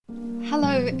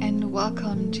Hello and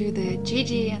welcome to the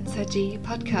Gigi and Saji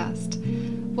podcast.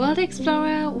 World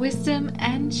Explorer, Wisdom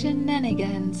and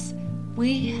Shenanigans.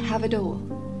 We have it all.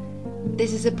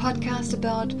 This is a podcast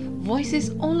about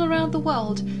voices all around the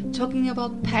world talking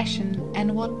about passion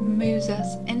and what moves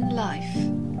us in life.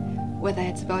 Whether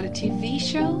it's about a TV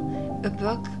show, a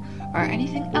book, or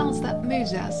anything else that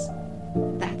moves us,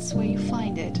 that's where you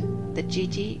find it. The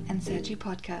Gigi and Saji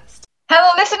podcast. Hello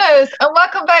listeners and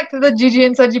welcome back to the Gigi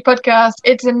and Saji podcast.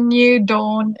 It's a new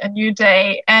dawn, a new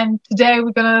day, and today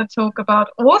we're going to talk about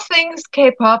all things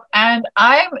K-pop, and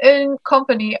I'm in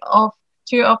company of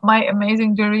two of my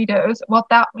amazing Doritos. What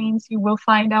that means you will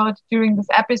find out during this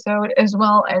episode, as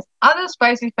well as other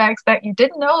spicy facts that you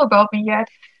didn't know about me yet.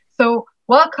 So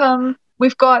welcome.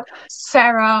 We've got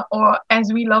Sarah, or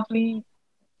as we lovely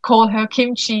call her,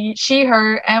 Kimchi, she,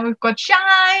 her, and we've got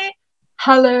Shai.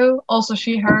 Hello, also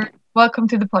she, her. Welcome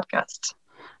to the podcast.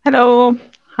 Hello.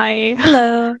 Hi.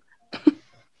 Hello.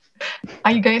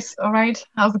 Are you guys all right?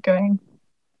 How's it going?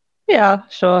 Yeah,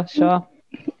 sure.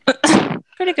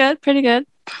 Pretty good.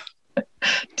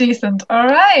 Decent. All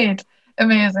right.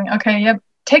 Amazing. Okay, yep.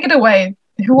 Take it away.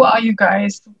 Who are you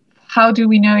guys? How do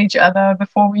we know each other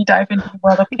before we dive into the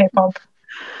world of K-pop?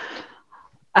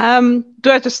 Do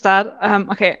I just start?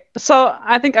 Okay. So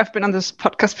I think I've been on this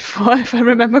podcast before, if I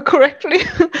remember correctly.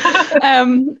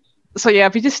 So yeah,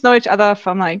 we just know each other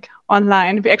from like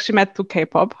online. We actually met through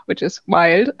K-pop, which is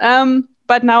wild.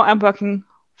 But now I'm working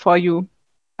for you,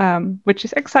 which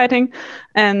is exciting.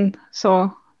 And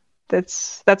so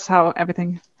that's how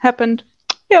everything happened.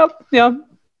 Yeah.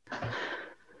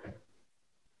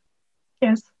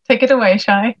 Yes. Take it away,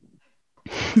 Shai.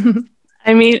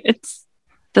 I mean, it's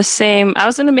the same. I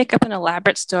was going to make up an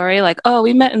elaborate story like, oh,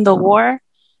 we met in the war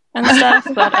and stuff.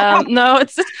 But no,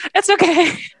 it's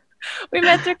okay. We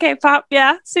met through K-pop.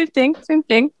 Yeah, same thing.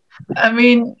 I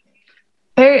mean,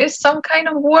 there is some kind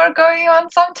of war going on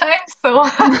sometimes, so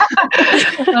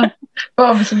but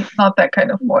obviously not that kind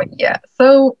of war. Yeah.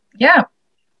 So yeah,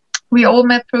 we all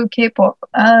met through K-pop.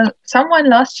 Someone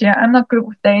last year. I'm not good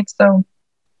with dates, so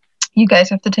you guys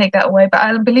have to take that away. But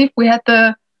I believe we had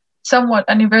the somewhat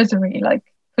anniversary, like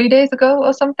 3 days ago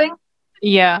or something.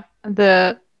 Yeah,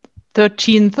 the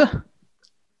 13th.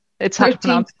 It's hard to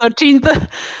pronounce. 13th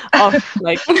of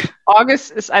like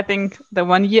August is, I think, the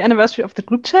 1 year anniversary of the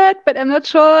group chat, but I'm not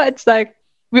sure. It's like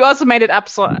we also made it up,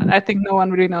 so I think no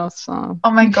one really knows. So. Oh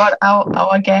my god,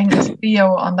 our gang is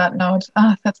Theo on that note.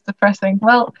 That's depressing.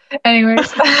 Well,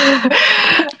 anyways,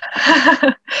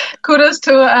 kudos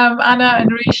to Anna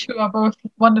and Rish, who are both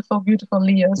wonderful, beautiful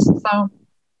Leos. So,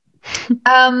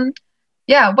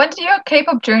 yeah, when did your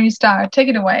K-pop journey start? Take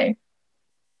it away.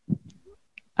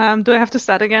 Do I have to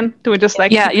start again? Do we just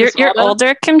like... Yeah, you're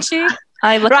older, Kimchi.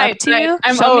 I look up to you.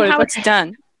 I'm Show old. me how it's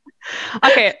done.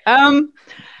 Okay.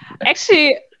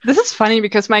 Actually, this is funny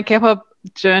because my K-pop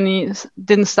journey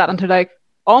didn't start until like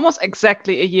almost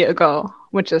exactly a year ago,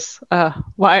 which is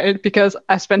wild because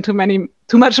I spent too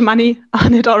much money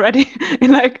on it already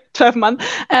in like 12 months.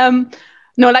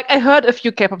 No, like I heard a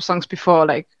few K-pop songs before,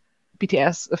 like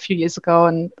BTS a few years ago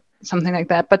and something like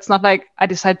that. But it's not like I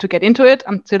decided to get into it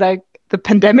until like the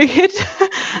pandemic hit,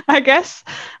 I guess.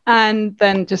 And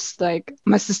then just like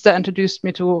my sister introduced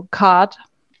me to Card.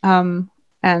 And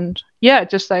yeah, it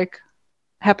just like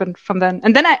happened from then.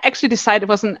 And then I actually decided it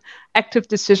was an active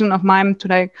decision of mine to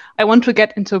like, I want to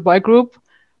get into a boy group.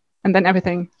 And then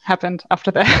everything happened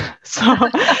after that. So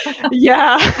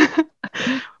yeah,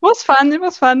 it was fun.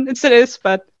 It still is,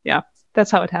 but yeah,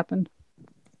 that's how it happened.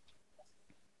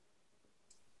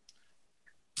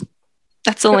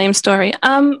 That's a lame story.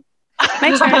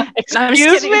 My turn.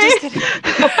 Excuse me?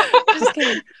 Just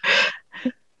kidding.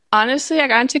 Honestly, I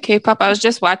got into K-pop. I was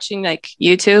just watching like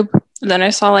YouTube, and then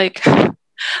I saw like the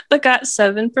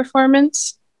GOT7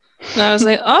 performance, and I was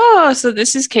like, "Oh, so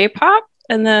this is K-pop?"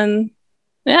 And then,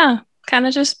 yeah, kind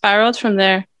of just spiraled from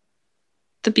there.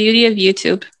 The beauty of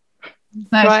YouTube.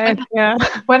 Nice. Right. Yeah.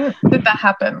 When did that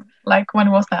happen? Like, when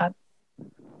was that?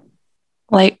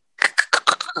 Like,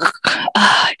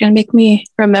 you're gonna make me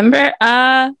remember.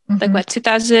 Like what,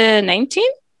 2019?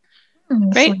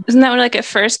 Right? Sweet. Isn't that when like it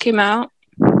first came out?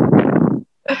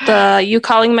 The You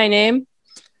Calling My Name?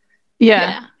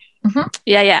 Yeah. Mm-hmm.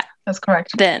 Yeah. That's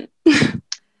correct. Then.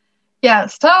 Yeah,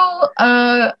 so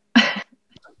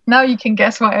now you can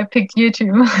guess why I picked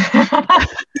YouTube.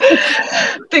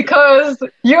 Because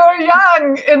you're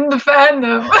young in the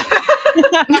fandom.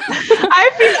 I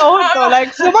feel old though,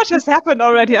 like so much has happened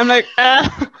already. I'm like,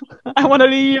 I want to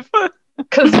leave.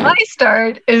 Because my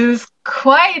start is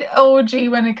quite OG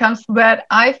when it comes to that.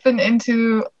 I've been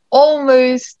into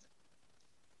almost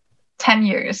 10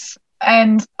 years.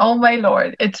 And oh my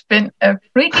lord, it's been a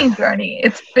freaking journey.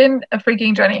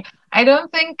 I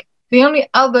don't think the only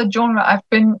other genre I've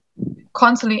been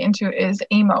constantly into is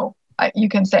emo, you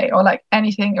can say, or like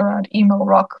anything around emo,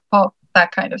 rock, pop,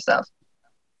 that kind of stuff.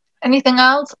 Anything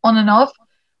else, on and off.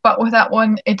 But with that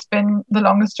one, it's been the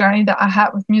longest journey that I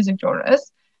had with music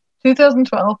genres.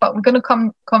 2012, but we're going to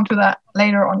come to that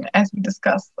later on as we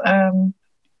discuss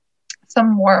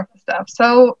some more of the stuff.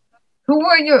 So who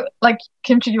were your, like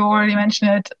Kimchi, you already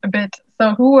mentioned it a bit.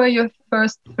 So who were your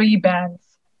first 3 bands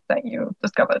that you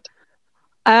discovered?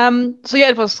 So yeah,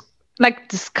 it was like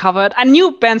discovered. I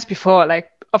knew bands before,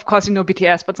 like of course you know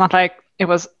BTS, but it's not like it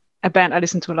was a band I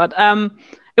listened to a lot.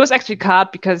 It was actually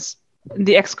KARD because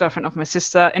the ex-girlfriend of my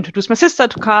sister introduced my sister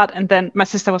to KARD, and then my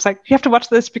sister was like, "You have to watch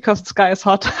this because this guy is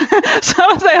hot." So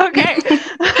I was like, "Okay."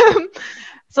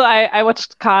 So I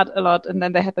watched KARD a lot, and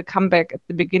then they had the comeback at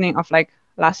the beginning of like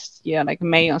last year, like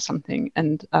May or something,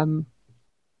 and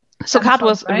so KARD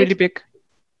was a really big.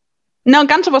 No,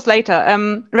 Gancho was later.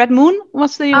 Red Moon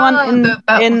was the one in the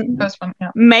first one,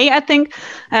 yeah. May, I think.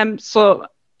 So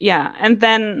yeah, and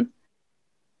then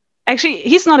actually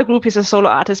he's not a group; he's a solo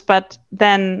artist. But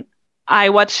then I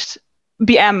watched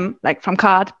BM, like from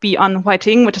KARD, be on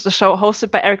Whiting, which is a show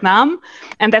hosted by Eric Nam,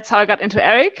 and that's how I got into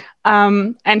Eric.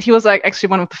 And he was like actually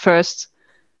one of the first.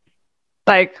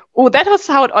 Like, that was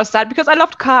how it all started, because I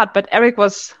loved KARD, but Eric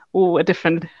was a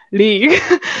different league.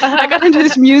 I got into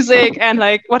his music and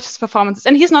like watched his performances,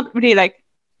 and he's not really like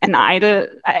an idol.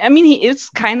 I mean, he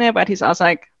is kind of, but he's also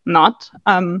like not.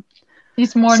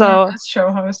 He's more than a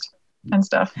show host and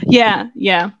stuff.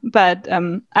 Yeah. But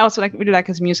I also like really like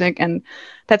his music, and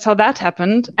that's how that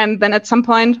happened. And then at some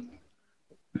point,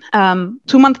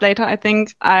 2 months later, I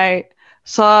think I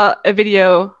saw a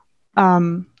video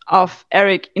of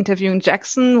Eric interviewing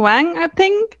Jackson Wang, I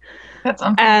think. That's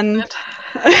unfortunate.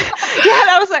 And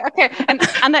I was like, okay. And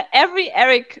under every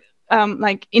Eric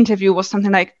like interview was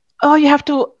something like, "Oh, you have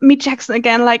to meet Jackson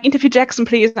again. Like, interview Jackson,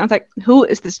 please." And I was like, "Who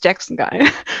is this Jackson guy?"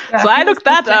 Yeah, so I looked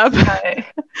that up.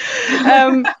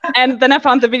 And then I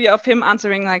found the video of him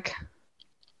answering like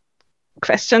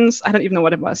questions. I don't even know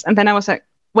what it was. And then I was like,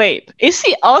 wait, is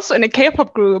he also in a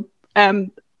K-pop group?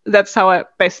 That's how I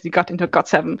basically got into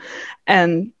GOT7.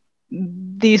 And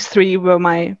these 3 were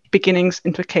my beginnings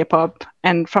into K-pop.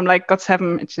 And from like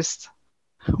GOT7, it just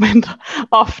went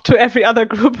off to every other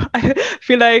group, I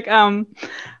feel like.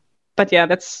 But yeah,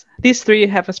 these 3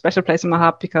 have a special place in my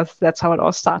heart because that's how it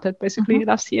all started basically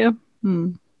last year.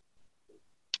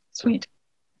 Sweet.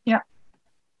 Yeah.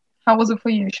 How was it for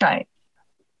you, Shai?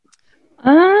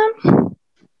 I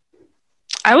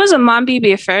was a Mom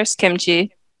BB first,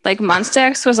 Kimchi. Like Monsta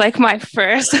X was like my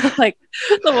first, like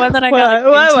the one that I got into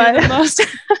the most.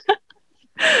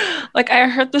 Like I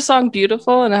heard the song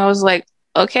 "Beautiful" and I was like,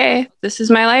 okay, this is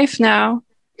my life now.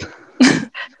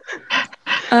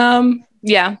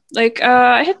 Yeah, like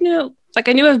I knew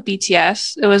of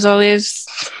BTS. It was always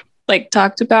like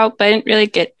talked about, but I didn't really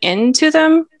get into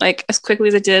them like as quickly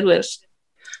as I did with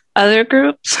other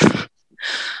groups.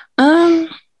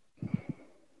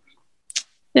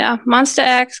 Yeah, Monsta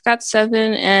X,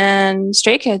 GOT7, and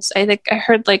Stray Kids. I think I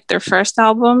heard like their first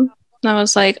album, and I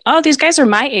was like, "Oh, these guys are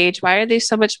my age. Why are they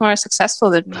so much more successful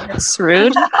than me? That's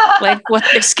rude." Like, what?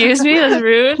 Excuse me, that's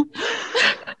rude.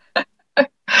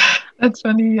 That's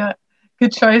funny. Yeah,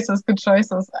 good choices.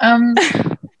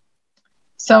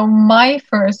 So my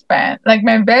first band, like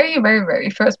my very, very, very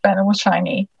first band, was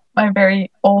SHINee. My very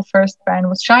old first band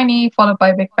was SHINee, followed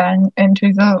by Big Bang in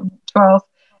 2012.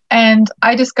 And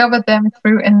I discovered them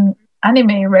through an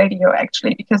anime radio,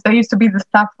 actually, because there used to be this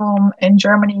platform in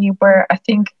Germany where I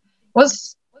think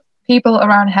was people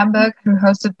around Hamburg who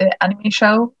hosted the anime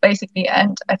show, basically.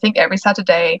 And I think every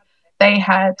Saturday they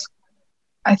had,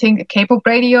 I think, a K-pop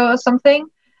radio or something.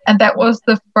 And that was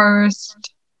the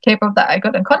first K-pop that I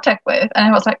got in contact with. And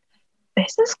I was like,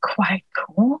 this is quite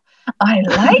cool. I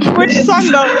like Which song,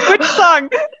 though? Which song?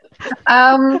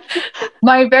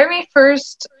 My very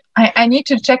first... I need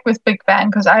to check with Big Bang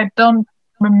because I don't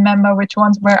remember which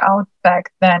ones were out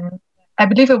back then. I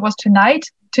believe it was Tonight.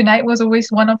 Tonight was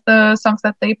always one of the songs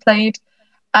that they played.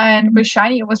 And with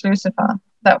SHINee, it was Lucifer.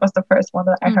 That was the first one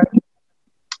that I heard.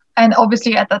 And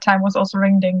obviously at that time was also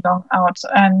Ring Ding Dong out.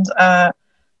 And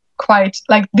quite,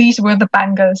 like, these were the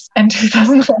bangers in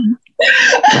 2001.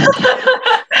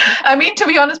 I mean, to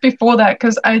be honest, before that,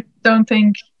 because I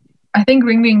think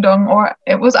Ring Ding Dong, or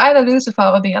it was either Lucifer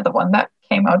or the other one that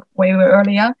came out way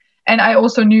earlier. And I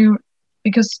also knew,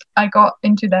 because I got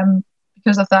into them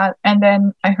because of that. And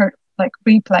then I heard like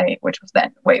Replay, which was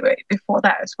then way before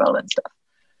that as well and stuff.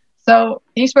 So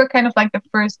these were kind of like the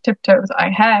first tiptoes I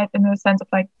had in the sense of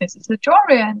like, this is a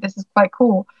genre and this is quite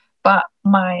cool. But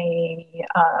my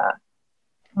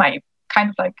kind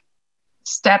of like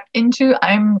step into,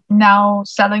 I'm now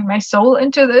selling my soul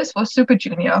into this, was Super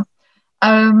Junior.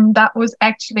 That was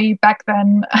actually back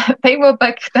then, they were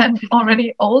back then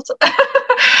already old.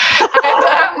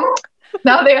 And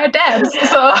now they are dead.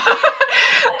 So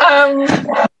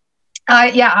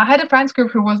I had a friends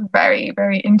group who was very,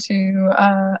 very into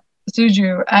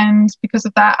Suju, and because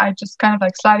of that I just kind of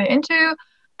like slided into.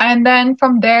 And then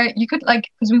from there you could like,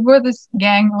 because we were this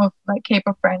gang of like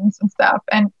K-pop friends and stuff,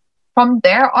 and from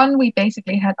there on we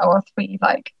basically had our 3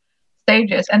 like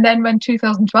stages. And then when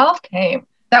 2012 came,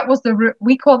 that was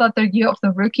we call that the year of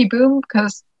the rookie boom,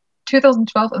 because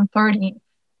 2012 and 13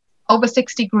 over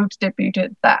 60 groups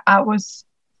debuted. That I was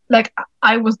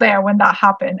there when that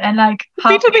happened, and like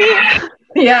half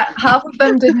of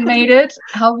them didn't make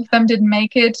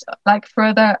it, like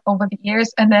further over the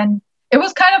years. And then it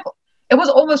was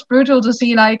almost brutal to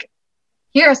see like,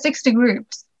 here are 60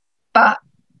 groups, but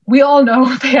we all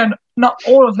know not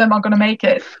all of them are going to make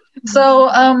it. So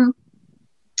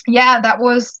that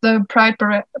was the Pride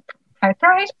Parade. I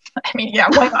mean, yeah,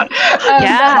 why not?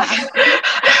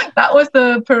 That was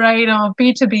the parade of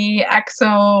B2B,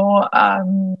 EXO,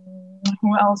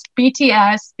 who else?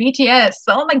 BTS.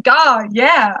 Oh my god,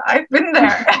 yeah, I've been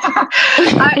there.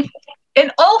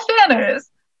 In all fairness,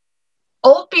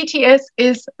 old BTS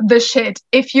is the shit.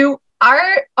 If you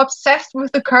are obsessed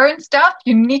with the current stuff,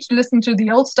 you need to listen to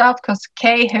the old stuff, because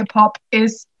K-hip-hop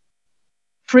is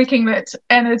freaking lit,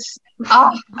 and it's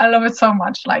I love it so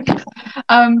much. Like,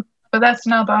 but that's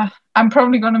another. I'm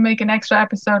probably going to make an extra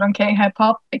episode on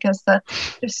K-hip-hop, because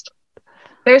that's just,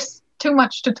 there's too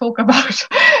much to talk about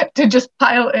to just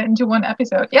pile into one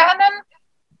episode. Yeah, and then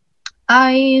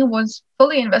I was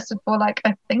fully invested for like,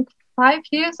 I think 5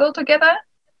 years altogether.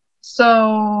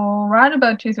 So around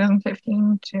about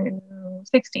 2015 to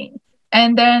 16.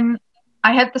 And then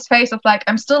I had this phase of like,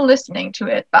 I'm still listening to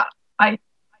it, but I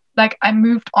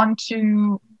moved on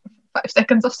to 5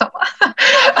 Seconds of Summer.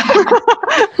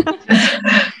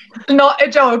 Not a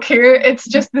joke here. It's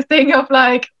just the thing of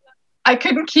like, I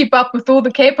couldn't keep up with all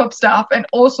the K-pop stuff and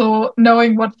also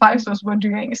knowing what Five Stars were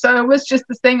doing. So it was just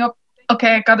the thing of,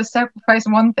 okay, I got to sacrifice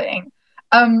one thing.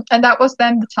 And that was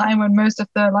then the time when most of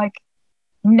the like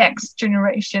next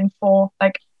generation for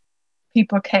like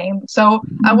people came. So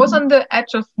I was on the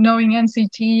edge of knowing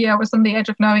NCT. I was on the edge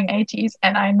of knowing 80s,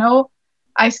 and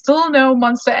I still know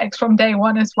Monster X from day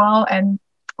one as well, and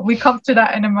we come to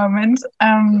that in a moment.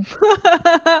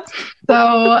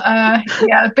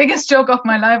 The biggest joke of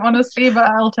my life, honestly, but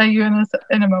I'll tell you in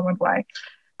a moment why.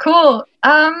 Cool.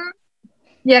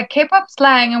 K-pop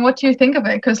slang, and what do you think of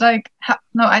it? Because like,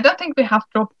 no, I don't think we have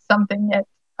dropped something yet,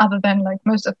 other than like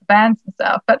most of the bands and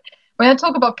stuff. But when I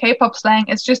talk about K-pop slang,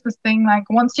 it's just this thing like,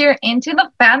 once you're into the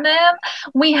fandom,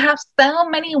 we have so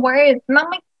many words. Oh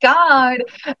my god.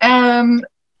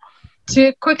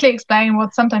 To quickly explain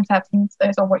what sometimes happens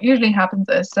is, or what usually happens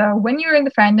is, so when you're in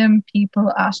the fandom,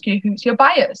 people ask you who's your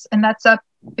bias, and that's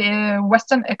the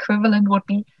Western equivalent would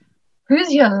be,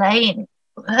 who's your lane?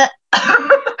 Yeah,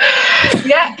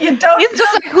 you don't. It's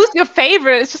just like, who's your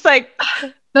favorite? It's just like,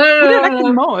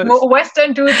 no.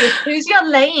 Western dudes is, who's your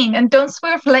lane, and don't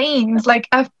swerve lanes. Like,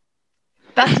 that's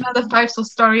another 5 Star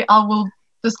story I will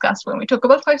discuss when we talk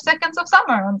about 5 Seconds of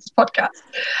Summer on this podcast.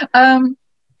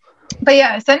 But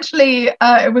yeah, essentially,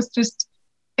 it was just,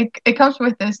 it comes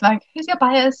with this, like, who's your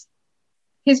bias?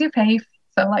 Who's your fave?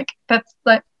 So, like, that's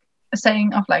like a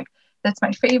saying of, like, that's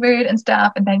my favorite and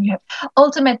stuff. And then you have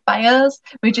ultimate bias,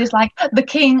 which is, like, the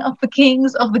king of the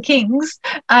kings of the kings.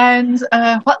 And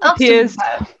what else do you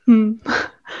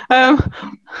have?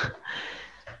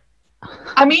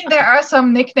 I mean, there are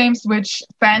some nicknames which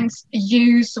fans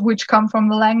use, which come from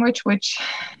the language, which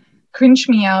cringe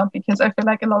me out, because I feel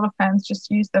like a lot of fans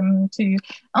just use them to,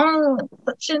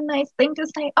 such a nice thing to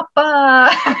say, Appa.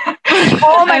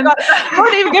 Oh my god,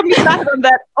 don't even get me started on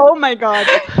that. Oh my god.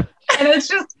 And it's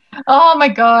just, oh my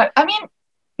god. I mean,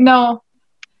 no,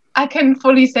 I can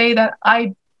fully say that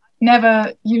I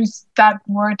never used that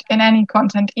word in any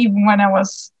content, even when I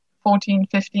was 14,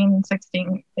 15,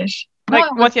 16-ish. Like,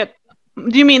 what yet?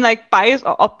 Do you mean like bias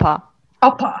or Oppa?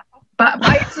 Oppa. But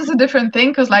bias is a different thing,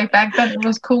 because like back then it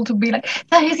was cool to be like,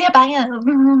 so who's your bias?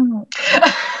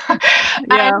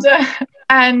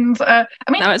 And I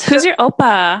mean, no, it's who's your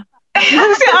oppa?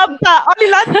 Who's your oppa? Only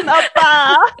London oppa.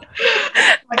 Oh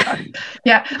my god.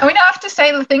 Yeah, I mean, I have to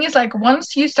say, the thing is, like,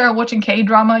 once you start watching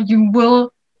K-drama, you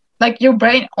will, like, your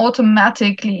brain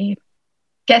automatically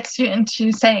gets you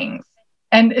into sayings.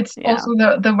 And it's also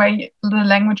the way the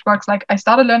language works. Like I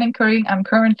started learning Korean. I'm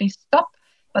currently stopped,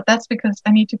 but that's because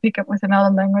I need to pick up with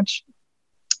another language.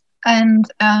 And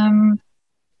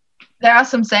there are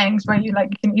some sayings where you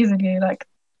can easily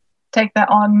take that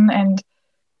on,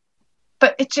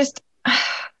 but it just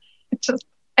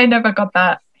I never got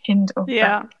that hint of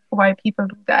why people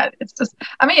do that. It's just,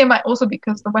 I mean, it might also be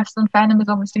because the Western fandom is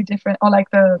obviously different, or like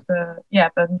the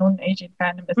non-Asian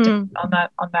fandom is different on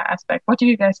that aspect. What do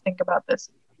you guys think about this?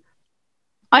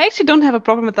 I actually don't have a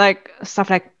problem with stuff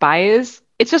like bias.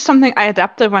 It's just something I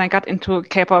adapted when I got into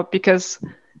K-pop, because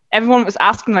everyone was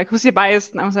asking who's your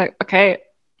bias, and I was like, okay,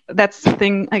 that's the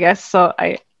thing, I guess. So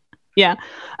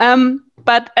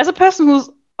but as a person who's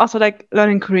also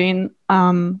learning Korean,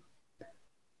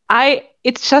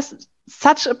 it's just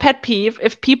such a pet peeve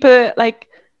if people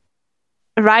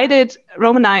write it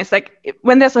romanized,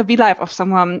 when there's a V-Live of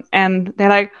someone and they're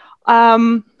like, I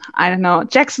don't know,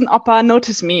 Jackson Oppa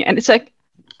notice me, and it's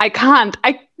I can't.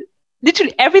 I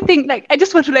literally everything, I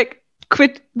just want to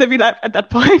quit the V-Live at that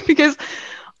point, because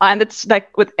and it's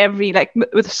with every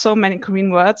with so many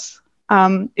Korean words,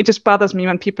 it just bothers me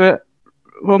when people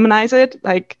romanize it.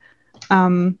 I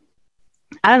don't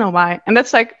know why, and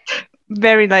that's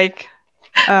very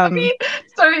I mean,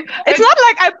 sorry, it's not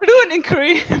I'm fluent in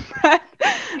Korean.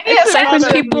 It's when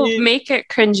people make it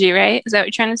cringy, right? Is that what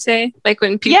you're trying to say?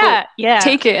 When people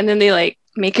take it and then they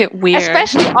make it weird.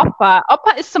 Especially oppa.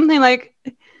 Oppa is something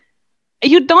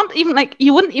you don't even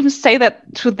you wouldn't even say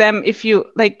that to them if you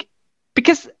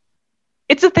because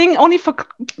it's a thing only for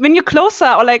when you're closer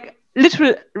or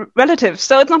literal relatives.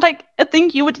 So it's not a thing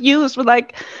you would use with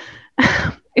it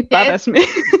bothers me.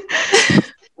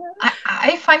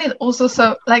 I find it also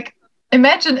so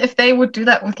imagine if they would do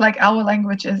that with our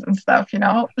languages and stuff,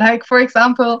 for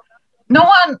example,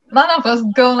 none of us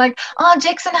go oh,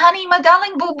 Jackson honey, my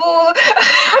darling boo boo.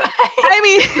 I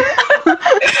mean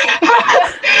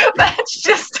that's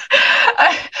just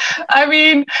I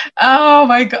mean, oh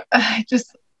my god, I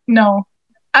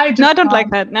don't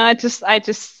like that. No, I just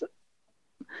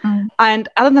and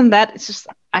other than that, it's just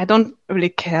I don't really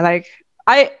care.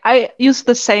 I use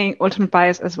the saying ultimate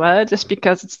bias as well, just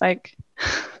because it's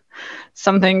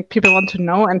something people want to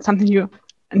know and something you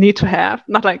need to have.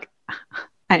 Not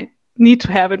I need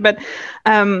to have it, but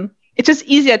it's just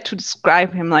easier to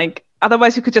describe him.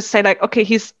 Otherwise you could just say okay,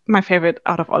 he's my favorite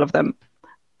out of all of them.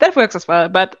 That works as well.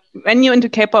 But when you're into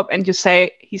K-pop and you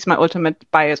say he's my ultimate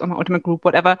bias or my ultimate group,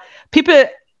 whatever, people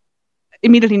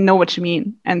immediately know what you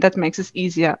mean, and that makes it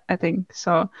easier, I think.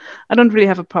 So I don't really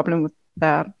have a problem with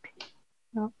that.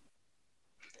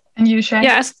 And you, Shay?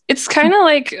 Yeah, it's kind of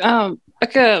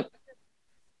a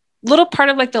little part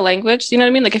of the language. You know what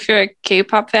I mean? If you're a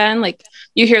K-pop fan,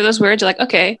 you hear those words, you're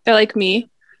okay, they're like me.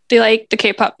 They like the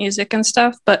K-pop music and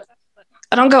stuff, but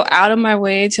I don't go out of my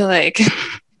way to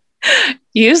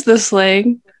use the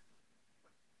slang.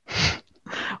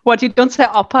 What, you don't say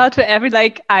oppa to every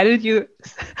idol you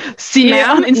see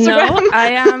on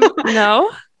Instagram?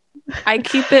 No, I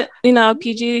keep it,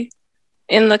 PG.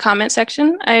 In the comment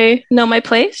section, I know my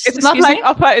place. It's not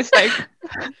oppa is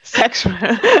sexual.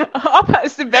 Oppa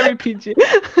is very PG.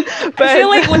 But I feel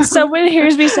when someone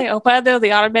hears me say oppa,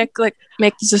 they automatically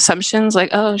make these assumptions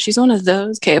oh, she's one of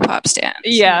those K-pop stans.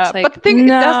 Yeah, but the thing,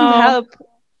 no. It doesn't help.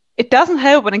 It doesn't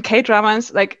help when in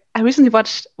K-dramas, I recently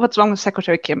watched What's Wrong with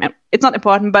Secretary Kim. It's not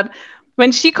important, but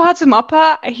when she calls him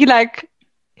oppa,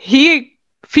 he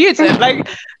feels it. He's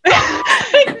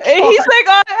oh,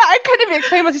 I can't even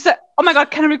explain what he said. Oh my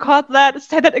god, can I record that?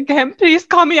 Say that again, please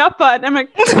call me oppa. And I'm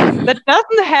that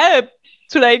doesn't help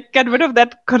to get rid of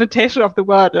that connotation of the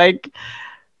word.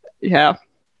 Yeah.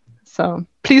 So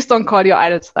please don't call your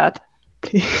idols that,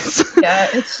 please. Yeah,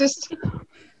 it's just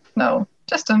no,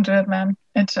 just don't do it, man.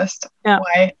 It's just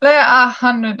why there are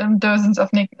hundreds and dozens of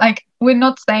we're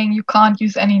not saying you can't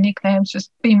use any nicknames.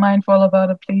 Just be mindful about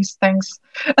it, please. Thanks.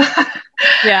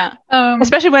 Yeah.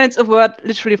 Especially when it's a word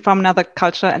literally from another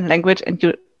culture and language, and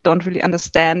you don't really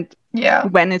understand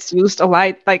when it's used or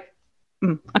why.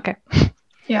 Okay.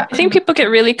 Yeah. I think people get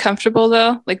really comfortable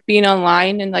though, being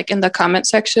online and in the comment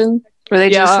section where they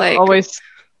just always.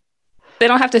 They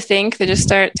don't have to think; they just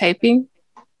start typing.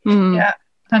 Mm. Yeah,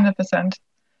 100%.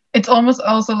 It's almost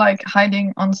also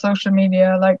hiding on social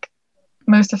media.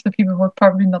 Most of the people would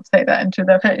probably not say that into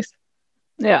their face.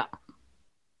 Yeah.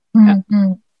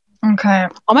 Mm-hmm. Okay.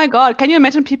 Oh my god, can you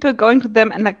imagine people going to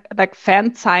them and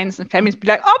fan signs and families be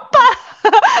like, oppa!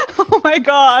 Oh my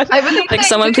god. I believe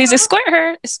someone please escort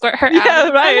her out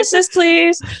of premises,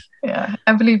 please. Yeah,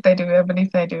 I believe they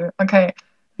do. Okay.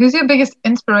 Who's your biggest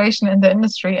inspiration in the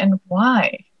industry and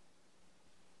why?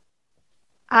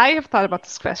 I have thought about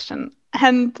this question.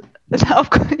 And of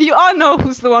course, you all know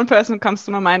who's the one person who comes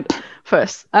to my mind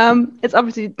first. It's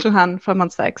obviously Johan from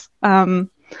Monsta X.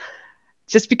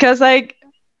 Just because like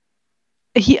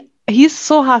he's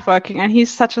so hardworking and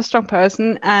he's such a strong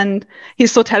person and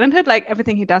he's so talented. Like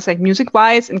everything he does, like music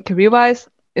wise and career wise,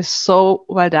 is so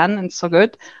well done and so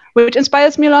good, which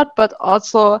inspires me a lot. But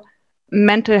also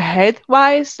mental health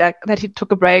wise, that he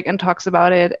took a break and talks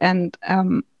about it and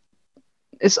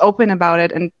is open about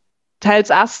it and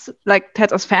tells us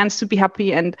fans to be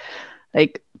happy and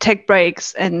like take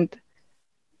breaks. And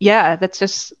yeah, that's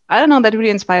just, I don't know, that really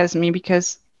inspires me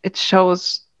because it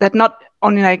shows that not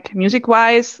only like music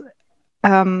wise,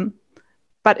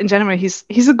 but in general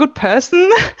he's a good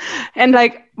person. And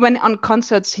like when on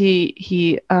concerts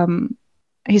he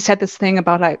said this thing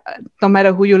about like, no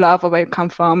matter who you love or where you come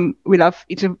from, we love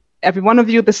every one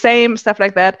of you the same, stuff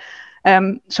like that.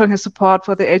 Showing his support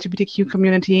for the LGBTQ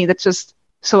community, that's just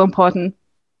so important.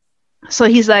 So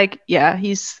he's like, yeah,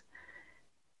 he's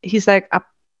like up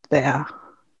there,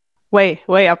 way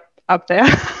up there.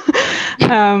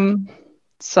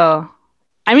 So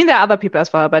I mean there are other people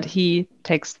as well, but he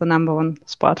takes the number one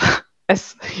spot,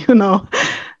 as you know.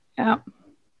 Yeah.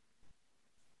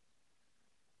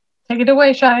 Take it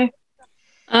away, Shai.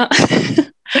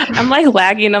 I'm like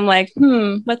lagging. I'm like,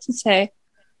 what to say?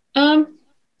 I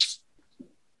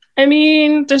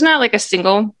mean, there's not like a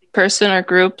single person or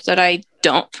group that I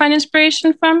don't find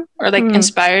inspiration from or like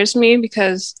inspires me,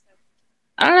 because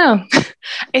I don't know.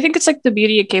 I think it's like the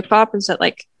beauty of K-pop is that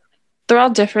like they're all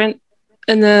different,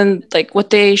 and then like what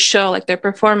they show, like their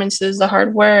performances, the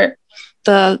hard work,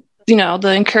 the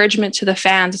encouragement to the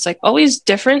fans, it's like always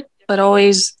different but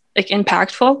always like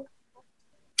impactful.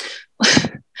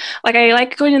 Like I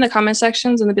like going in the comment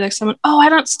sections and there'll be like someone, I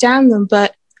don't stand them,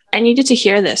 but I needed to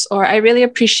hear this, or I really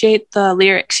appreciate the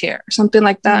lyrics here, or something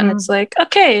like that. And it's like,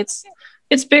 okay,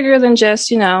 it's bigger than just,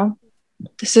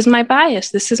 this is my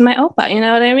bias, this is my oppa, you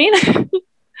know what I mean?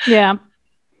 Yeah.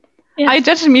 Are you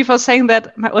judging me for saying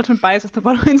that my ultimate bias is the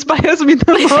one who inspires me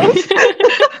the most?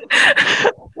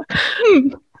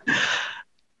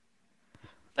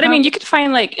 But I mean, you could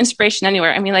find like inspiration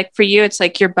anywhere. I mean, like for you, it's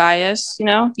like your bias,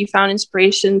 you found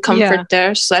inspiration, comfort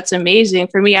there. So that's amazing.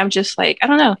 For me, I'm just like, I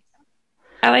don't know.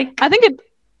 I think it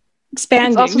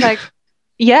expanding. It's also like,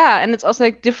 yeah, and it's also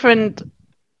like different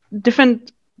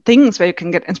things where you can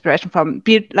get inspiration from,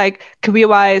 be it like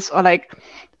career-wise or like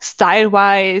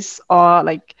style-wise or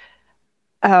like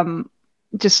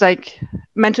just like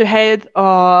mental health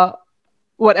or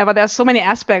whatever. There's so many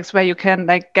aspects where you can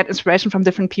like get inspiration from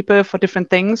different people for different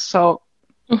things. So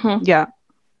yeah.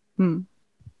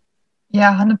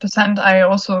 Yeah, 100%. I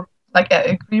also I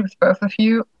agree with both of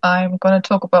you. I'm going to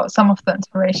talk about some of the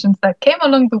inspirations that came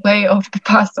along the way of the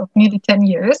past of nearly 10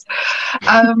 years.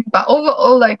 But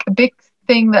overall, like a big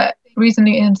thing that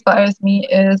recently inspires me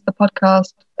is the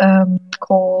podcast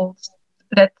called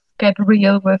Let's Get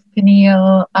Real with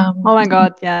Peniel. Oh my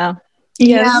God, yeah.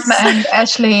 Yes. And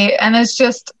Ashley. And it's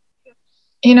just,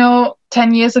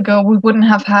 10 years ago, we wouldn't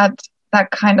have had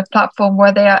that kind of platform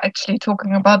where they are actually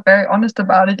talking about, very honest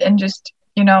about it, and just,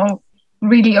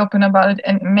 really open about it,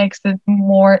 and makes it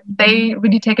more, they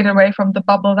really take it away from the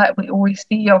bubble that we always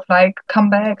see of like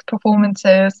comebacks,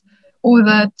 performances, all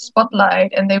the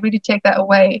spotlight, and they really take that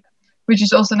away, which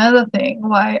is also another thing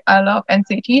why I love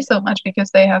NCT so much, because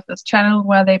they have this channel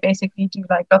where they basically do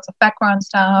like lots of background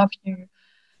stuff. You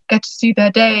get to see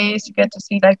their days, you get to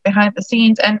see like behind the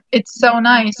scenes, and it's so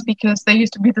nice because there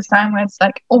used to be this time where it's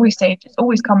like always stages,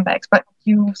 always comebacks, but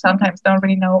you sometimes don't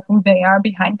really know who they are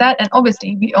behind that. And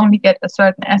obviously we only get a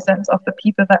certain essence of the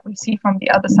people that we see from the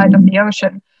other side of the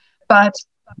ocean, but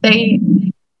the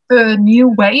new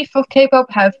wave of K-pop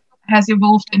has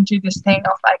evolved into this thing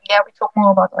of like, yeah, we talk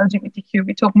more about LGBTQ,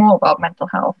 we talk more about mental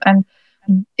health, and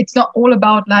it's not all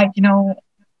about like,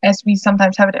 as we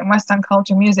sometimes have it in Western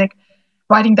culture music,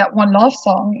 writing that one love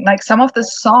song. Like some of the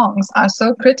songs are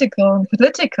so critical and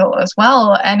political as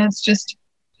well, and it's just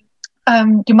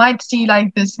you might see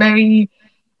like this very,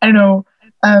 I don't know,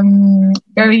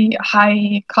 very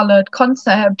high colored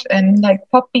concept and like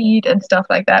pop beat and stuff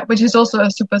like that, which is also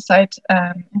a super side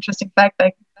interesting fact.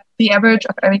 Like the average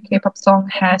of every K-pop song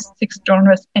has 6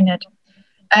 genres in it,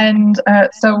 and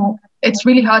so it's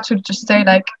really hard to just say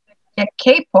like, yeah,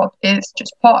 K-pop is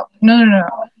just pop. No.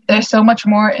 There's so much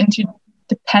more into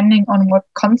depending on what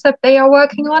concept they are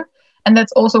working on, and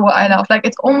that's also what I love. Like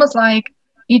it's almost like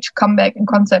each comeback and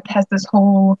concept has this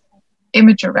whole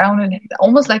image around it,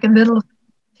 almost like a little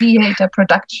theater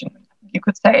production, you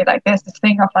could say. Like there's this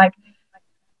thing of like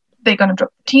they're gonna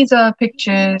drop teaser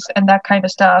pictures and that kind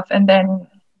of stuff, and then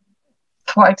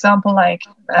for example like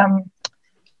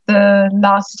the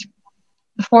last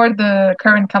before the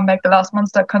current comeback, the last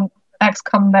Monster X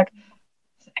comeback.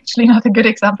 Actually not a good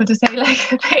example to say, like,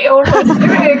 they all were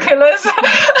serial killers.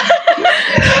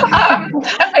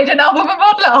 I made an album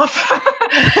about love.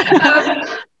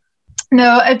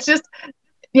 No, it's just,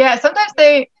 yeah, sometimes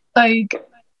they, like,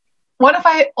 one of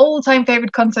my all-time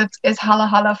favorite concerts is Hala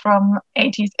Hala from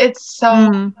 80s. It's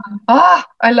so,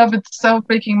 I love it so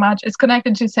freaking much. It's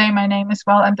connected to Say My Name as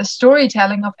well, and the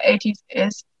storytelling of 80s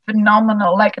is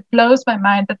phenomenal. Like, it blows my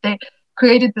mind that they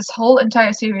created this whole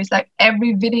entire series. Like,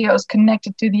 every video is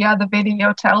connected to the other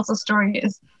video, tells a story.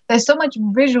 There's so much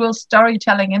visual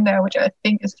storytelling in there, which I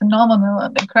think is phenomenal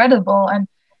and incredible. And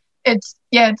it's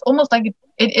almost like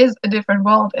it is a different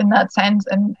world in that sense,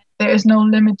 and there is no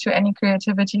limit to any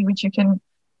creativity, which you can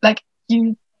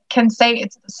say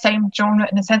it's the same genre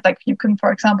in a sense. Like, you can,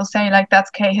 for example, say, like, that's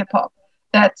K-hip hop,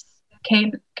 that's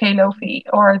K-lofi,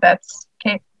 or that's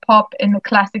K-pop in the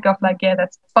classic of, like, yeah,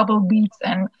 that's bubble beats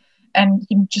and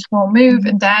you just won't move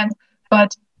and dance.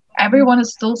 But everyone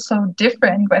is still so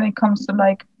different when it comes to,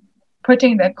 like,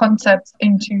 putting their concepts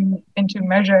into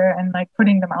measure and, like,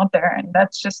 putting them out there. And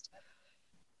that's just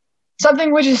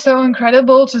something which is so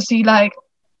incredible to see, like,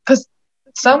 because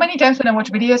so many times when I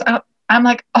watch videos, I'm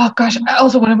like, oh gosh, I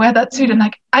also want to wear that suit, and,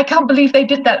 like, I can't believe they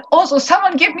did that. Also,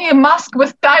 someone give me a mask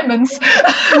with diamonds.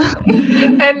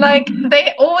 And, like,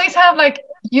 they always have, like,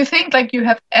 you think, like, you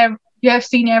have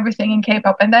seen everything in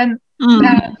K-pop, and then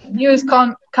news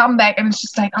come back, and it's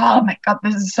just like, oh my god,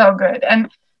 this is so good. And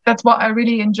that's what I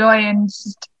really enjoy. And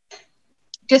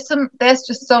there's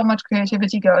just so much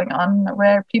creativity going on,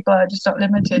 where people are just not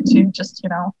limited to just,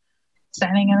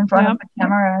 standing in front of the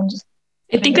camera and just.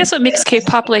 I think that's what makes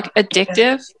K-pop, like,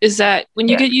 addictive, is that when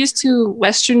you get used to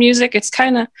Western music, it's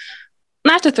kind of,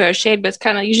 not to throw shade, but it's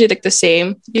kind of usually, like, the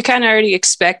same. You kind of already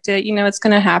expect it, it's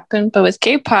going to happen. But with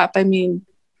K-pop, I mean,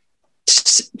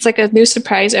 it's like a new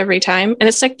surprise every time, and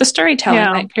it's like the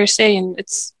storytelling, like you're saying,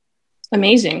 it's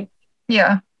amazing.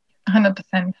 100%,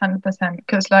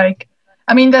 because, like,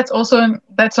 I mean, that's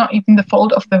not even the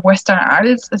fault of the Western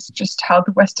artists. It's just how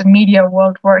the Western media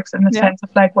world works, in the sense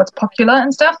of, like, what's popular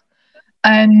and stuff,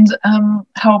 and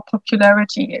how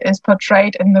popularity is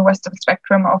portrayed in the Western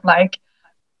spectrum of, like,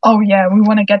 oh yeah, we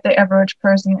want to get the average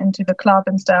person into the club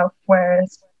and stuff,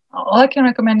 whereas all I can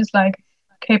recommend is, like,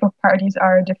 K-pop parties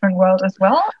are a different world as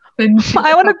well.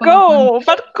 I want to go,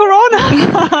 but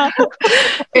Corona.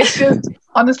 It's just,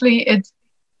 honestly, it's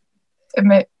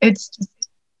just,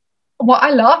 what I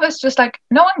love is just, like,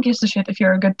 no one gives a shit if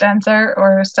you're a good dancer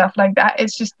or stuff like that.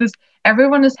 It's just this,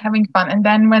 everyone is having fun. And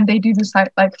then when they do this,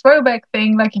 like, throwback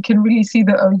thing, like, you can really see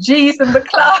the OGs in the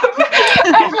club.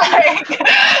 And, like,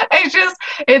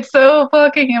 it's so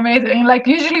fucking amazing. And, like,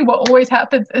 usually what always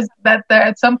happens is that there,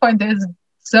 at some point, there's a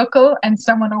circle and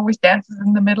someone always dances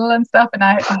in the middle and stuff. And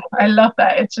I love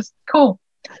that. It's just cool.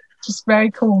 Just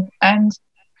very cool. And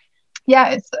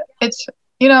yeah, it's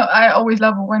I always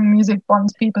love when music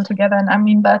bonds people together, and I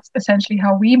mean, that's essentially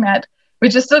how we met,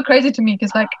 which is still crazy to me,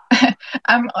 because, like,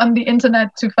 I'm on the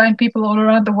internet to find people all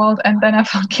around the world, and then I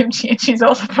found Kimchi, and she's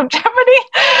also from Germany.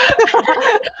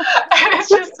 And it's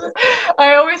just,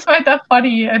 I always find that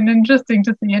funny and interesting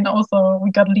to see. And also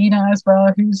we got Lena as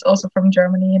well, who's also from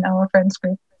Germany, in our friends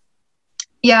group.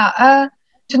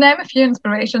 To name a few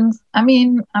inspirations, I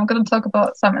mean, I'm going to talk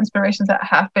about some inspirations that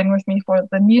have been with me for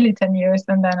the nearly 10 years,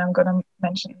 and then I'm going to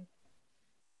mention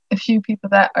a few people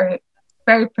that are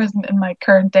very present in my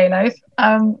current day life.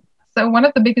 So one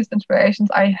of the biggest inspirations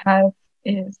I have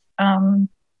is,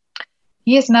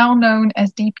 he is now known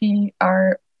as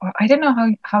DPR, I don't know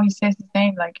how he says his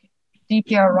name, like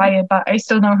DPR Riot, but I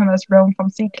still know him as Rome from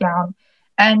C-Clown.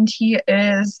 And he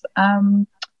is one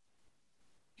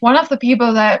of the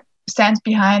people that stands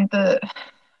behind the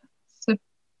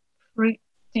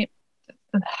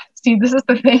this is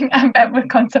the thing, I'm bad with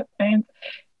concept names,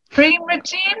 Supreme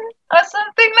Regime or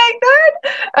something like that.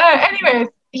 Anyways,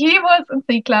 he was in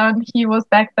C-Clown. He was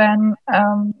back then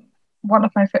one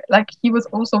of my he was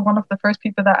also one of the first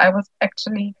people that I was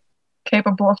actually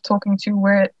capable of talking to,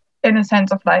 where, in a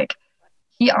sense of, like,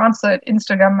 he answered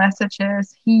Instagram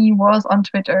messages, he was on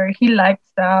Twitter, he liked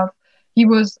stuff. He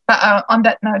was, on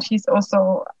that note, he's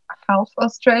also half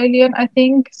Australian, I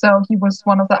think. So he was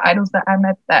one of the idols that I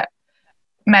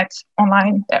met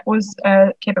online that was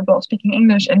capable of speaking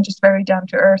English and just very down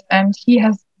to earth. And he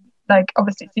has, like,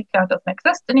 obviously C-Clown doesn't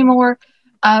exist anymore.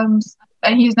 And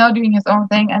he's now doing his own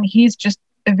thing, and he's just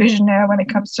a visionary when it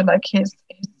comes to, like, his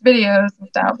videos and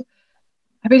stuff.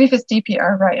 I believe it's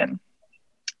DPR Ryan.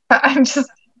 But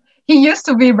he used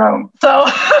to be Rome. So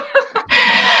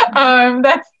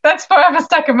that's forever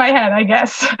stuck in my head, I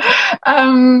guess.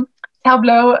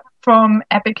 Tableau, from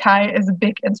Epic High is a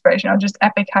big inspiration, or just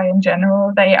Epic High in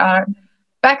general. They are,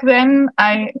 back then,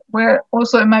 I were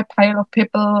also in my pile of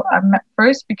people I met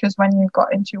first, because when you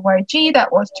got into YG,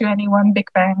 that was 2NE1,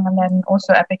 Big Bang, and then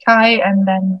also Epic High, and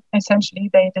then essentially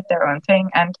they did their own thing.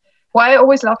 And what I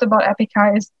always loved about Epic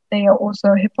High is they are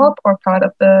also hip-hop, or part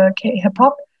of the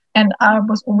K-hip-hop, and I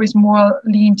was always more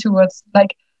lean towards,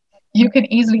 like, you can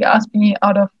easily ask me,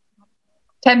 out of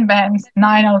 10 bands,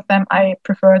 9 out of them I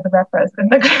prefer the rappers in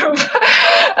the group.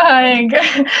 Like,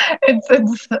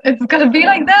 it's gonna be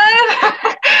like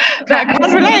that. I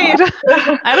can't relate.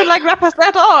 I don't like rappers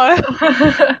at all.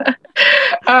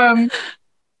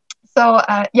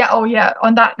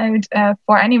 On that note,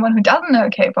 for anyone who doesn't know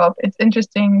K-pop, it's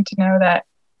interesting to know that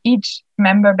each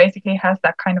member basically has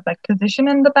that kind of like position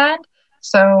in the band.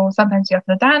 So sometimes you have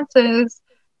the dancers,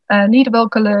 lead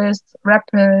vocalists,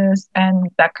 rappers, and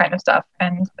that kind of stuff.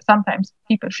 And sometimes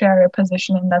people share a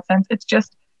position in that sense.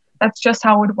 That's just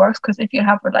how it works. Because if you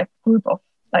have a like group of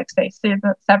like say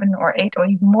 7 or 8 or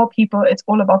even more people, it's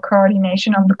all about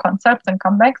coordination on the concepts and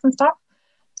comebacks and stuff.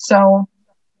 So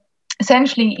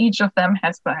essentially, each of them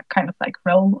has that kind of like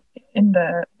role in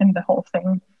the whole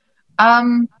thing.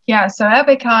 So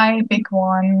Epic High, big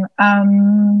one.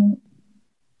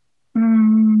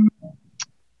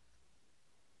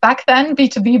 Back then,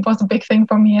 B2B was a big thing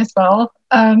for me as well,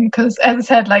 because as I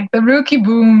said, like the rookie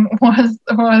boom was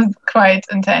quite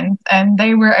intense, and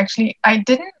they were actually, I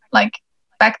didn't like,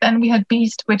 back then we had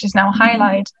Beast, which is now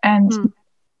Highlight, and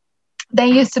they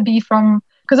used to be from,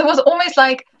 because it was almost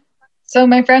like, so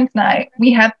my friends and I,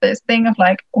 we had this thing of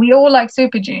like, we all like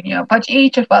Super Junior, but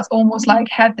each of us almost like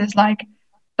had this like,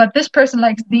 but this person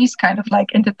likes these kind of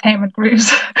like entertainment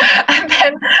groups, and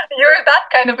then you're that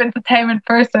kind of entertainment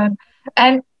person.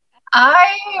 And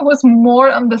I was more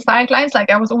on the sidelines. Like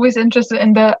I was always interested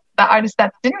in the artists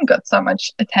that didn't get so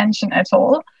much attention at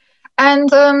all. And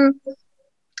so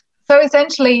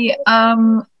essentially,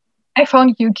 I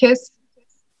found UKISS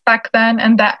back then,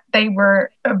 and that they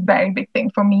were a very big thing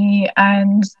for me.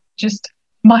 And just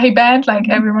my band, like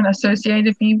everyone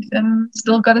associated me with them,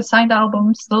 still got a signed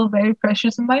album, still very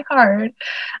precious in my heart.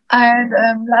 And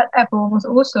that Apple was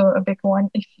also a big one.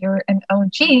 If you're an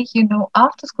OG, you know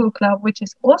After School Club, which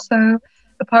is also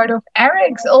a part of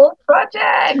Eric's old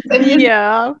project. And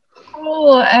yeah,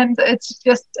 cool. And it's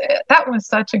just, that was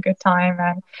such a good time.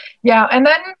 And yeah, and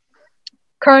then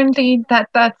currently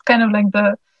that's kind of like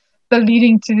the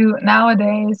leading to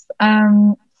nowadays.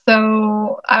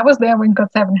 So I was there when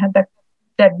GOT7 had that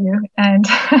debut, and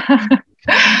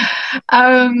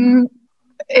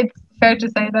it's fair to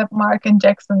say that Mark and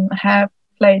Jackson have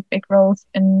played big roles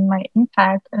in my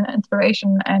impact and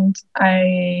inspiration, and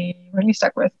I really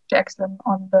stuck with Jackson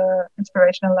on the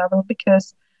inspirational level,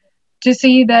 because to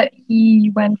see that he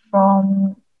went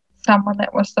from someone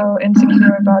that was so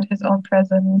insecure about his own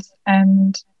presence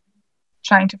and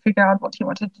trying to figure out what he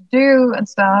wanted to do and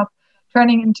stuff,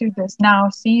 turning into this now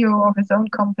CEO of his own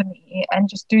company and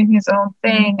just doing his own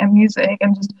thing and music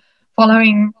and just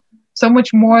following so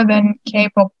much more than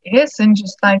K-pop is, and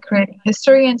just like creating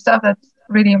history and stuff. That's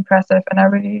really impressive, and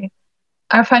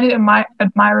I find it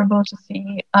admirable to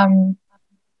see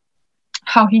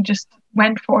how he just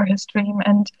went for his dream.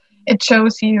 And it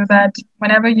shows you that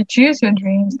whenever you choose your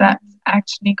dreams, that's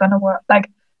actually gonna work. Like,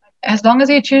 as long as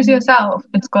you choose yourself,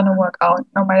 it's going to work out,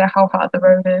 no matter how hard the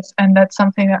road is. And that's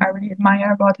something that I really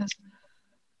admire about his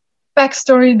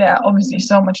backstory. There are obviously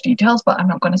so much details, but I'm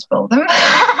not going to spill them.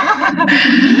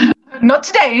 Not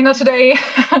today.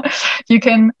 You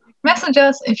can message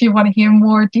us if you want to hear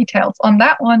more details on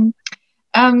that one.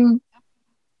 And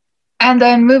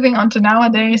then moving on to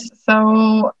nowadays.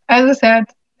 So, as I said,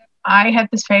 I had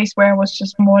this phase where I was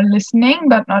just more listening,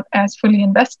 but not as fully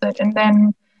invested. And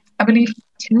then I believe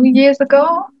 2 years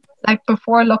ago, like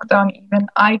before lockdown even,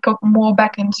 I got more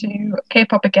back into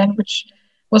K-pop again, which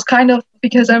was kind of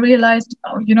because I realized,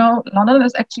 London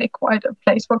is actually quite a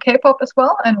place for K-pop as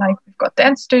well. And like, we've got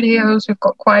dance studios, we've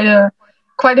got quite a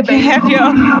big... You have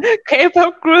your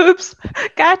K-pop groups.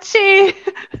 Gachi!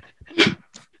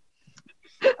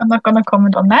 I'm not going to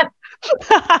comment on that.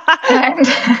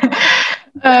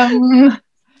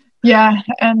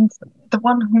 And the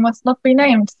one who must not be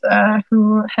named,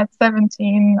 who had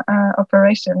 17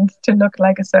 operations to look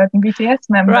like a certain BTS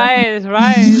member. Right.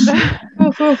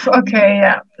 Okay,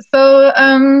 yeah. So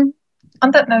on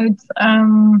that note,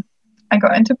 I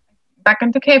got back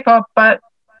into K-pop, but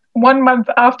 1 month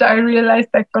after I realized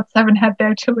that GOT7 had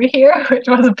their tour here, which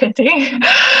was a pity.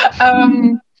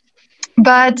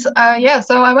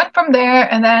 So I went from there,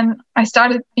 and then I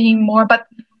started being more, but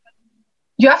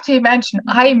you have to imagine,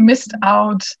 I missed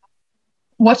out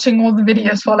watching all the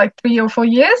videos for like 3 or 4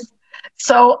 years.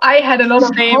 So I had a lot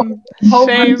of Shame.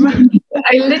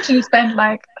 I literally spent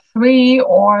like 3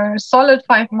 or solid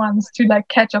 5 months to like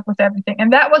catch up with everything.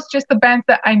 And that was just the bands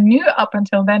that I knew up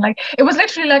until then. Like it was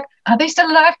literally like, are they still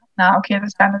alive? No, okay,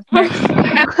 this band is next.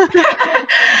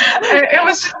 It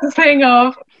was just the thing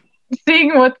of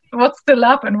seeing what's still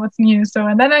up and what's new. So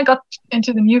and then I got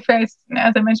into the new phase. And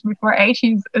as I mentioned before,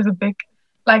 80s is a big,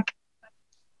 like,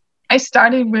 I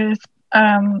started with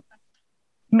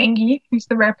Mingy, who's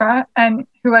the rapper, and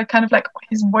who I kind of like,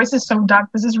 his voice is so dark,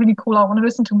 this is really cool, I want to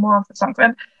listen to more of the songs.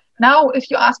 And now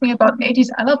if you ask me about 80s,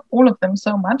 I love all of them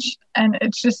so much, and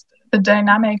it's just the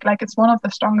dynamic, like it's one of the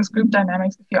strongest group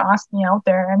dynamics if you ask me out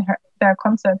there, and their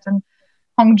concept, and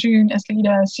Hong Joon as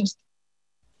leader is just,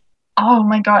 oh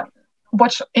my god,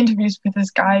 watch interviews with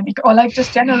this guy, or like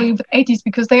just generally with 80s,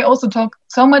 because they also talk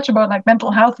so much about like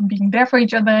mental health and being there for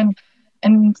each other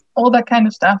and all that kind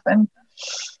of stuff. And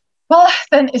well,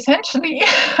 then essentially,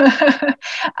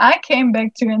 I came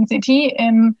back to NCT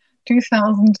in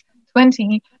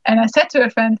 2020, and I said to a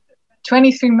friend,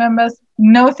 23 members,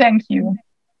 no thank you.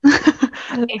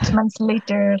 8 months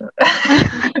later.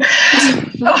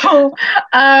 So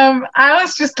I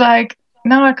was just like,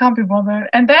 no, I can't be bothered.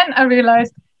 And then I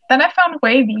realized, then I found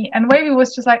Wavy, and Wavy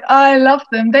was just like, oh, I love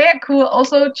them. They are cool.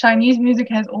 Also, Chinese music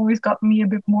has always gotten me a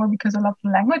bit more because I love the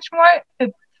language more, a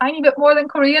tiny bit more than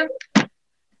Korean.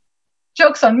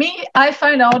 Joke's on me, I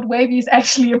found out Wavy is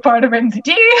actually a part of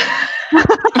NCT.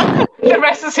 The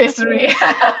rest is history.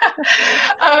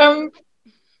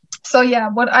 So yeah,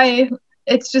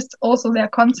 it's just also their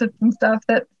concept and stuff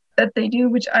that they do,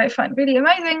 which I find really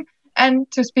amazing.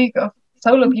 And to speak of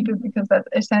solo people, because that's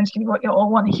essentially what you all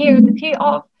want to hear the tea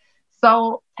of.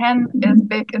 So 10 is a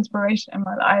big inspiration in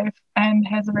my life and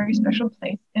has a very special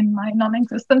place in my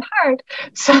non-existent heart.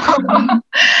 So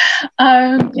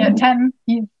yeah, 10,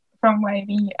 he's from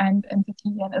Wavy and NCT,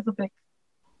 and is a big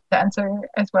dancer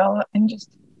as well, and just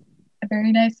a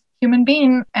very nice human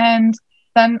being. And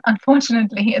then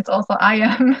unfortunately it's also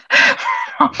IM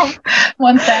from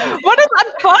one side. What does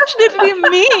unfortunately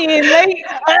mean? Like,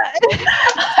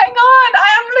 hang on, I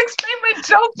haven't explained my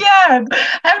joke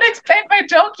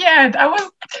yet.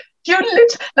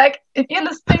 Like, if you're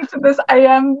listening to this,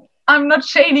 I'm not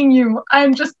shading you,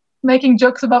 I'm just making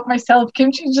jokes about myself.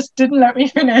 Kimchi just didn't let me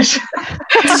finish.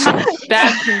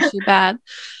 Bad Kimchi, bad.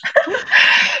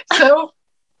 So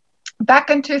back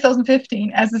in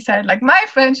 2015, as I said, like my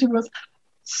friend, she was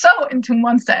so into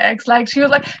Monster X. Like she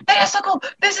was like, they are so cool,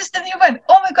 this is the new one,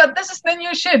 oh my god, this is the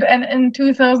new shit. And in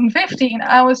 2015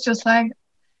 I was just like,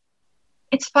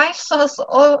 it's 5 stars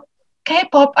or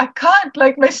K-pop, I can't,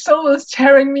 like my soul is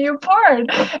tearing me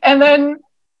apart. And then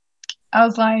I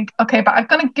was like, okay, but I'm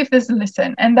gonna give this a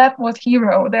listen. And that was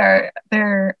Hero, their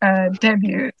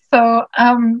debut. So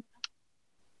and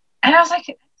I was like,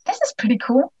 this is pretty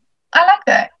cool, I like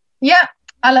that. Yeah,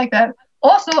 I like that.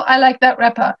 Also, I like that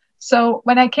rapper. So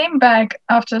when I came back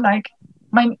after like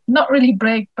my, not really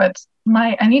break, but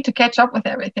I need to catch up with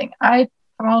everything, I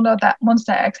found out that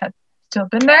Monster X had still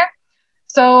been there.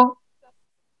 So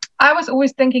I was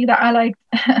always thinking that I liked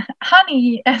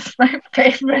Honey as my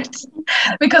favorite,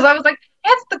 because I was like,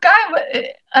 it's the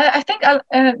guy. I think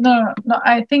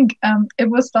it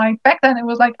was like, back then it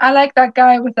was like, I like that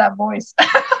guy with that voice.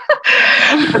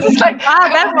 It's like,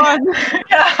 that one.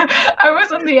 Yeah, I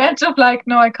was on the edge of like,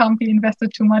 no, I can't be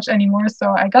invested too much anymore,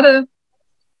 so I gotta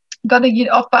get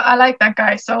off. But I like that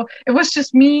guy, so it was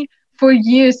just me for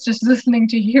years just listening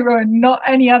to Hero and not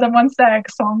any other Monster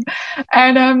X song,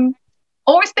 and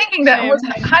always thinking that it was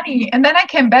Honey. And then I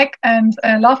came back and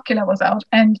Love Killer was out,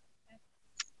 and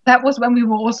that was when we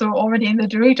were also already in the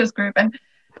Doritos group. And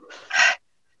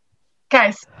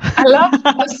guys, I love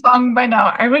the song by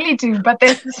now, I really do, but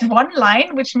there's this one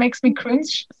line which makes me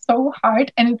cringe so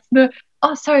hard, and it's the,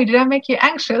 oh sorry, did I make you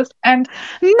anxious? And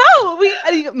no,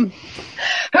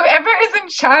 whoever is in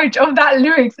charge of that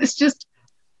lyrics is just,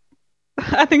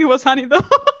 I think it was Honey though.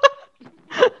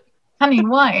 Honey,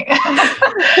 why?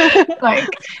 Like,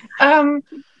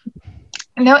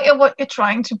 know what you're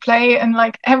trying to play, and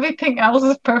like everything else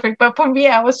is perfect. But for me,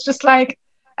 I was just like,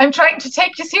 I'm trying to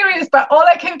take you serious, but all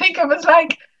I can think of is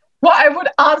like what I would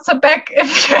answer back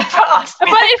if you ever asked me.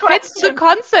 But it fits the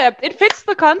concept. It fits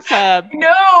the concept.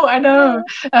 No, I know.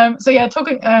 So yeah,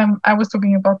 I was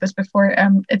talking about this before.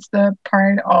 It's the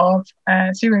part of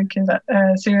serial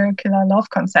killer love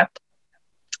concept.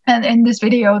 And in this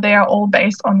video, they are all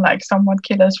based on like somewhat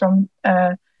killers from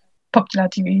popular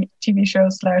TV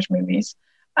shows / movies.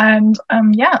 And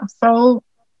yeah, so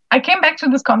I came back to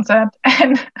this concept,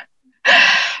 and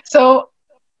so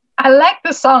I like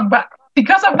the song, but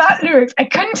because of that lyrics, I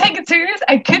couldn't take it serious.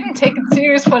 I couldn't take it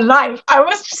serious for life. I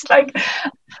was just like,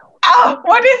 oh,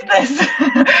 what is this?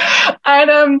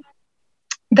 And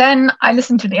then I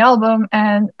listened to the album,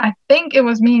 and I think it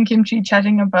was me and Kimchi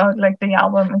chatting about like the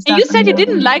album and stuff. You said you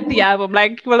didn't like the album,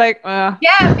 like you were like,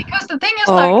 yeah, because the thing is,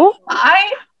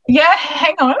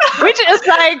 hang on, which is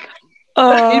like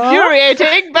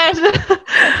infuriating, but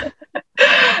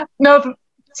no.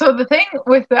 So the thing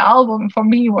with the album for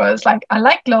me was like, I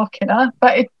like Love Killer,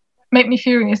 but it made me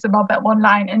furious about that one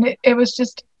line, and it was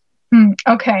just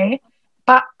okay.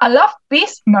 But I love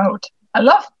Beast Mode.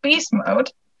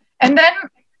 And then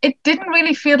it didn't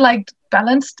really feel like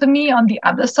balanced to me on the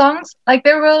other songs. Like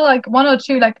there were like one or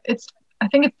two, like I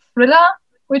think it's Thriller,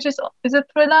 which is it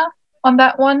Thriller on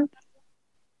that one?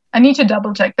 I need to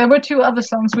double check. There were 2 other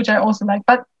songs which I also like,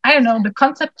 but I don't know, the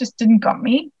concept just didn't got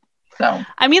me. So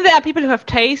I mean, there are people who have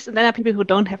taste, and then there are people who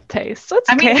don't have taste. So it's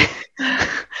okay.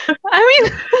 I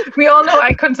mean, we all know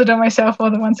I consider myself one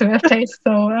of the ones who have taste.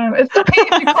 So it's okay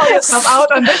if you call yourself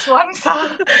out on this one.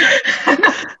 So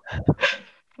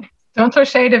don't throw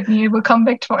shade at me. It will come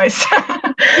back twice.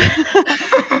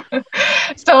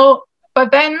 So,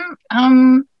 but then,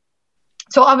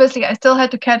 so obviously I still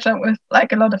had to catch up with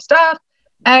like a lot of stuff.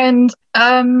 And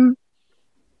when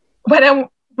I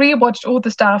rewatched all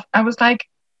the stuff, I was like,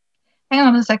 hang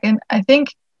on a second. I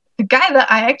think the guy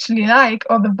that I actually like,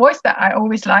 or the voice that I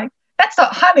always like, that's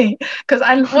not Honey. Because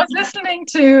I was listening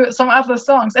to some other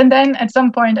songs. And then at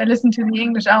some point I listened to the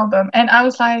English album, and I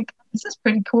was like, this is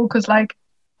pretty cool. Because like,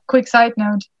 quick side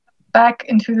note, back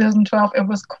in 2012, it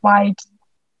was quite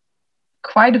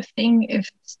a thing if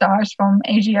stars from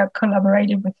Asia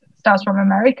collaborated with stars from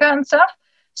America and stuff.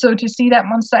 So to see that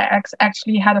Monster X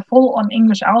actually had a full-on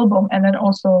English album, and then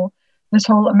also this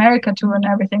whole America tour and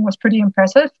everything, was pretty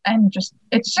impressive. And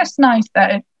it's just nice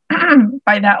that it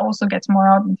by that also gets more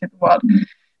out into the world.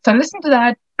 So listen to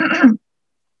that.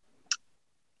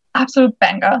 Absolute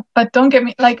banger. But don't get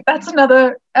me, like, that's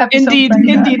another episode. Indeed.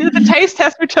 The taste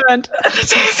has returned.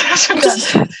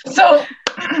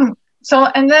 So,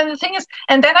 and then the thing is,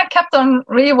 and then I kept on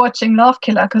rewatching Love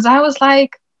Killer, because I was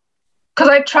like, because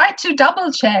I tried to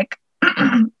double check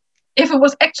if it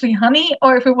was actually Honey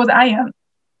or if it was I Am.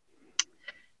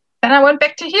 Then I went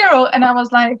back to Hero, and I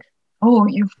was like, oh,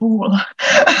 you fool.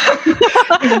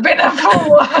 You've been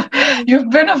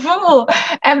a fool.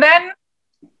 And then,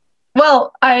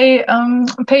 well, I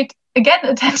paid again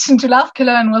attention to Love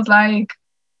Killer and was like,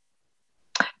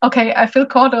 okay, I feel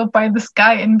caught up by this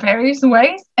guy in various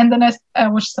ways. And then I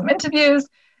watched some interviews,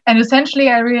 and essentially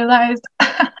I realized,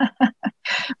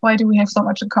 why do we have so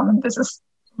much in common? This is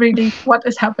really what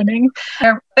is happening.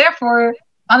 Therefore,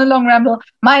 on a long ramble,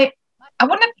 I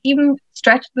wouldn't have even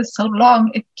stretched this so long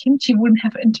if Kimchi wouldn't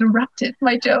have interrupted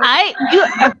my joke.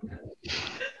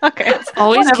 Okay. It's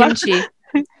always Kimchi.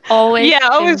 Always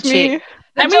me.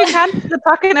 I mean, you can't be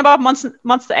talking about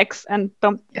Monster X and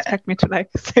don't expect me to like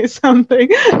say something.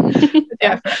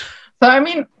 Yeah. So I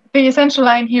mean, the essential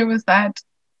line here was that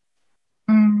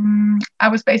I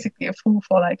was basically a fool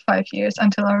for like 5 years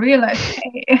until I realized,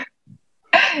 hey,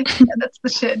 that's the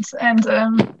shit. And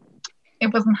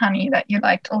it wasn't Honey that you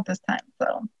liked all this time.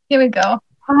 So here we go.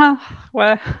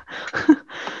 Well.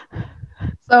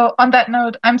 So on that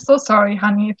note, I'm so sorry,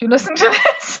 Honey, if you listen to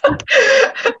this.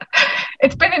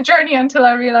 It's been a journey until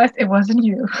I realized it wasn't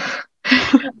you.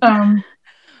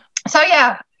 So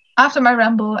yeah, after my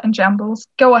ramble and jambles,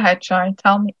 go ahead, Shai.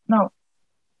 Tell me. No.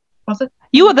 Was it?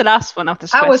 You were the last one of this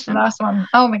question. I was the last one.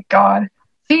 Oh my God.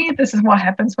 See, this is what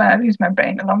happens when I lose my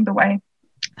brain along the way.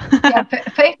 Yeah,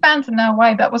 fave bands and now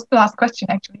why? That was the last question,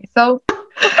 actually. So,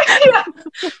 yeah.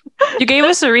 You gave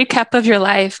us a recap of your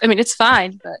life. I mean, it's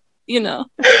fine, but you know.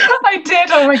 I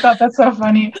did. Oh my God, that's so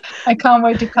funny. I can't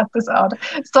wait to cut this out.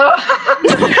 So,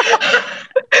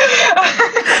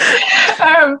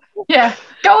 yeah,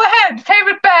 go ahead.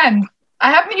 Favorite band.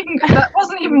 That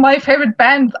wasn't even my favorite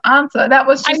band's answer. That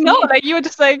was just I know, like you were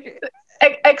just like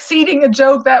exceeding a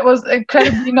joke that was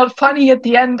incredibly not funny at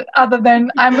the end, other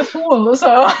than I'm a fool.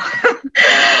 So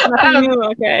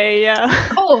okay, yeah.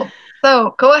 Cool.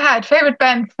 So go ahead. Favorite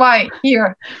band? Why?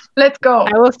 Here. Let's go.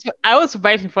 I was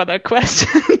waiting for that question.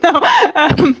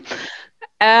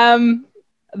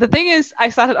 The thing is, I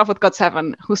started off with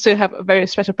GOT7, who still have a very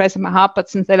special place in my heart, but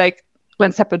since they like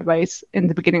went separate ways in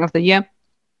the beginning of the year,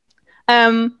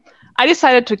 I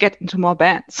decided to get into more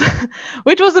bands,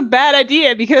 which was a bad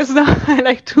idea because I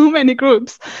like too many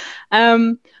groups.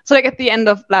 So like at the end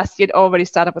of last year, it already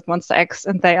started with Monster X,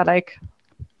 and they are like,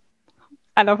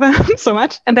 I love them so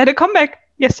much. And they had a comeback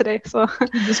yesterday. So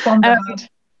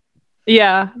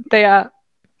Yeah, they are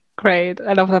great.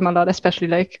 I love them a lot, especially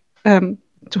like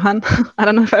Juhan. I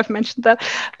don't know if I've mentioned that.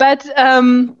 But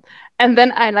and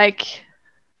then I like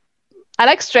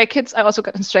Stray Kids. I also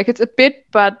got into Stray Kids a bit,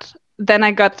 but then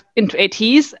I got into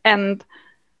ATs, and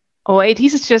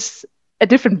ATs is just a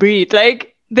different breed.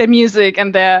 Like their music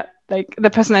and their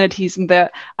personalities and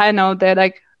they're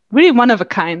like really one of a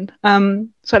kind. So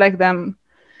I like them.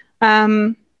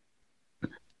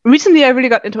 Recently I really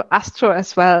got into Astro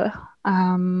as well.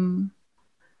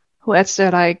 Who else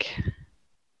there like?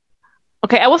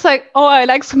 Okay, I was like, I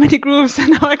like so many groups, and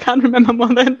now I can't remember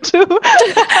more than two.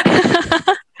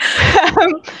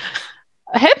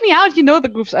 Help me out, the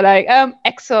groups I like.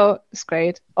 EXO is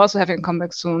great. Also having a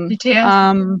comeback soon.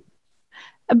 BTS.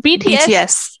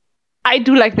 BTS. I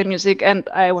do like their music, and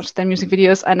I watch their music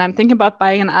videos, and I'm thinking about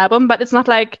buying an album, but it's not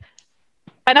like...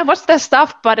 And I watch their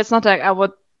stuff, but it's not like I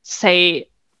would say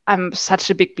I'm such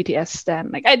a big BTS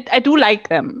stan. Like, I do like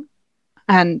them,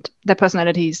 and their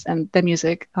personalities, and their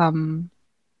music.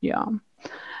 Yeah.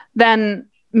 Then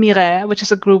Mire, which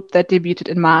is a group that debuted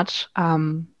in March.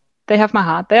 They have my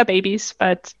heart. They are babies,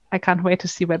 but I can't wait to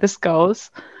see where this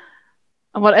goes.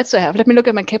 What else do I have? Let me look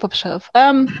at my K-pop shelf.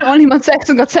 Only Monsta X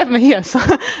and GOT7 here. So,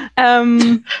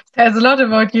 says a lot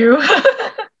about you.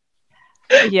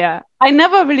 Yeah. I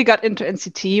never really got into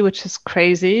NCT, which is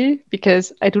crazy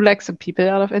because I do like some people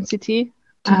out of NCT.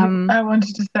 I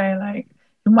wanted to say, like,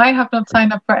 you might have not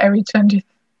signed up for every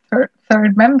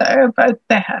 23rd member, but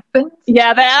there have been.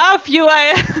 Yeah, there are a few.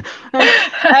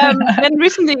 Then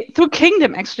recently, through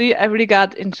Kingdom, actually, I really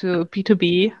got into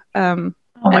B2B.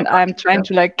 And I'm trying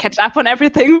to catch up on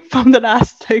everything from the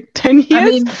last 10 years. I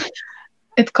mean,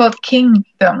 it's called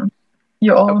Kingdom.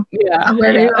 You all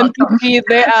very and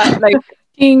they are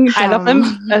Kingdom. I love them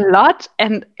a lot,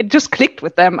 and it just clicked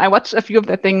with them. I watched a few of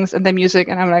their things and their music,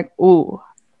 and I'm like, oh,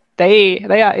 they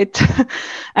are it.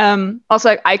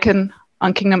 Also, Icon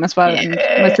on Kingdom as well, and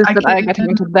my sister and I are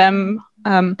getting into them.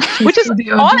 Which is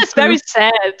very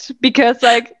sad because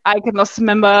Icon lost a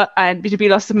member and B2B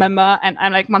lost a member, and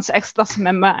I'm like Monsta X lost a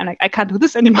member, and I can't do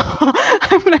this anymore.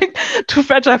 I'm too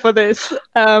fragile for this.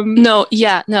 No.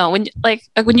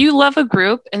 When you love a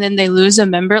group and then they lose a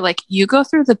member, you go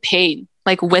through the pain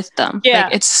with them. Yeah,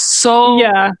 it's so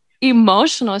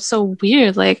emotional. It's so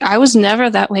weird. I was never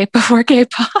that way before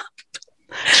K-pop.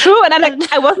 True, and I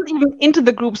wasn't even into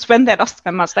the groups when they lost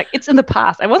members. It's in the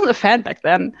past. I wasn't a fan back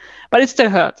then, but it still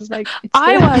hurts.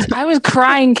 I was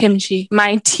crying, Kimchi.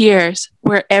 My tears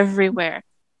were everywhere.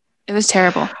 It was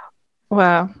terrible.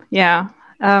 Well, yeah.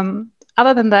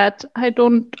 Other than that,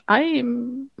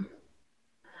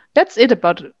 that's it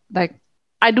about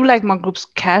I do like more groups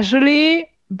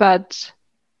casually, but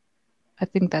I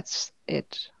think that's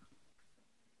it.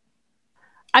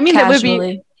 I mean, casually. There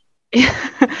will be.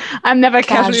 I'm never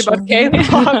casually about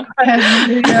K-pop.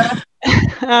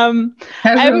 I'm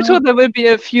sure there will be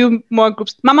a few more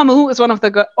groups. Mamamoo is one of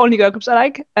the only girl groups I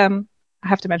like. I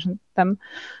have to mention them.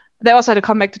 They also had a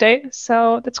comeback today,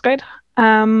 so that's great.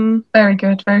 Very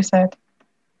good, very sad.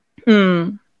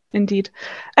 Indeed.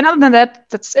 And other than that,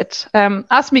 that's it.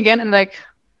 Ask me again in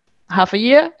half a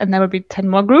year, and there will be 10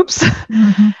 more groups.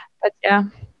 Mm-hmm. But yeah,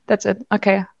 that's it.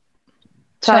 Okay.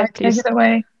 Try, take it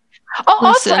away. Oh,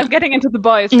 listen. Also, I'm getting into the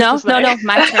boys. No,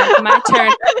 my turn.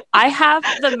 I have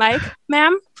the mic,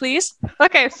 ma'am, please.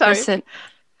 Okay, sorry. Listen,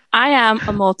 I am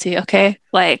a multi, okay?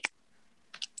 I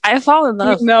fall in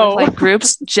love with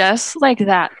groups just like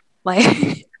that.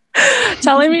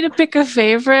 Telling me to pick a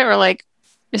favorite or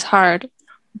is hard.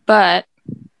 But,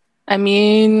 I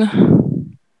mean,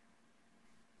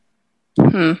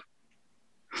 I'll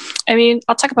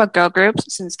talk about girl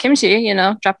groups since Kimchi,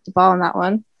 dropped the ball on that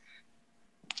one.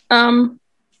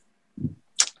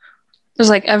 There's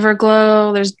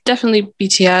Everglow. There's definitely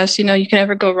BTS. You can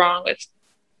never go wrong with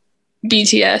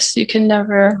BTS. You can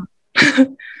never.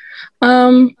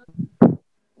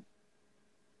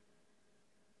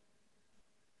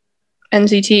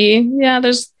 NCT. Yeah,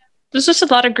 there's just a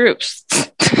lot of groups.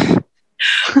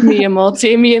 Me and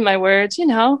multi. Me and my words.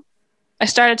 I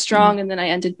started strong and then I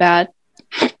ended bad.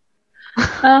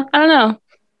 I don't know.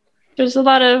 There's a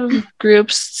lot of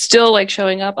groups still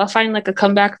showing up. I'll find a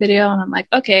comeback video and I'm like,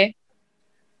 okay,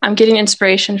 I'm getting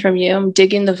inspiration from you. I'm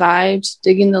digging the vibes,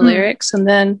 digging the lyrics, and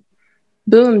then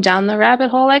boom, down the rabbit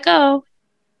hole I go.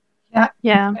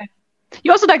 Yeah. Okay.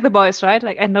 You also like the boys, right?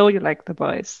 I know you like the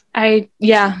boys.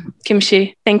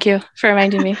 Kimchi. Thank you for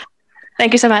reminding me.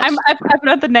 Thank you so much. I've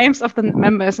learned the names of the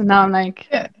members and now I'm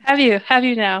Have you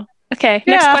now? Okay,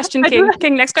 next question,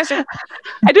 King. Next question.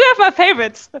 I do have my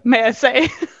favorites, may I say.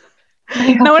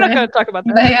 No, we're not going to talk about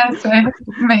that. May I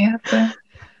say.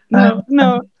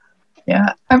 No.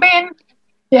 Yeah, I mean,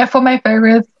 for my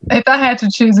favorites, if I had to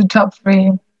choose a top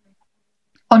 3,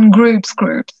 on groups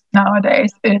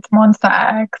nowadays. It's Monster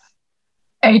X,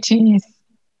 80s,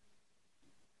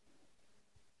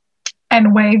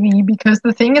 and wavy, because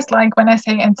the thing is, like, when I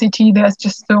say NCT, there's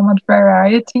just so much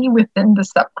variety within the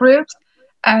subgroups,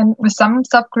 and with some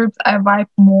subgroups I vibe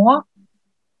more.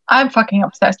 I'm fucking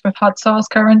obsessed with hot sauce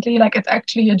currently. Like, it's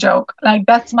actually a joke. Like,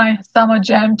 that's my summer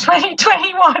jam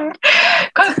 2021.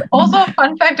 Because also,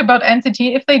 fun fact about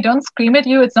NCT, if they don't scream at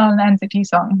you, it's not an NCT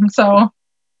song. So,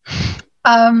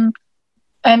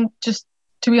 and just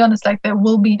to be honest, like, there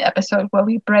will be an episode where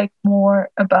we break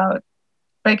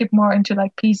it more into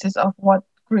like pieces of what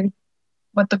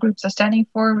the groups are standing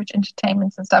for, which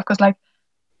entertainments and stuff. Because like,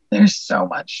 there's so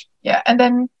much. Yeah. And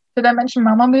then did I mention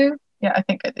Mamamoo? Yeah, I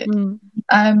think I did.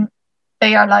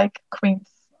 They are like queens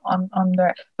on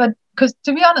there. But because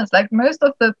to be honest, like most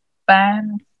of the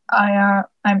bands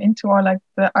I'm into, or like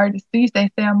the artists these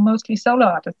days, they are mostly solo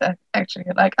artists actually.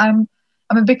 Like I'm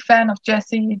a big fan of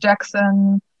Jessie,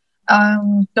 Jackson,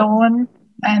 Dawn,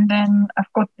 and then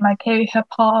I've got my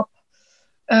K-hip-hop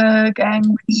gang,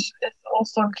 which is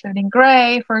also including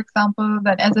Gray, for example.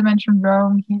 Then as I mentioned,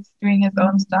 Rome, he's doing his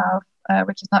own stuff,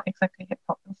 which is not exactly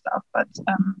hip-hop and stuff, but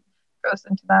goes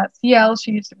into that. CL, she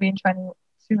used to be in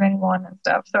 2NE1 and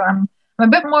stuff. So I'm a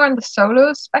bit more on the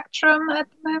solo spectrum at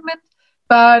the moment,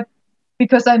 but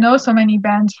because I know so many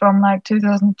bands from like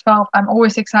 2012, I'm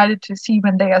always excited to see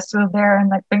when they are still there and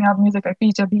like bring out music like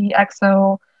B2B,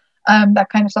 EXO, that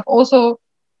kind of stuff. Also,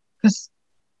 because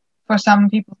for some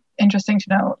people, interesting to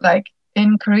know, like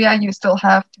in Korea, you still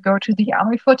have to go to the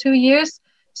army for 2 years.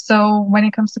 So when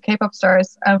it comes to K-pop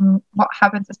stars, what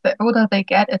happens is the older they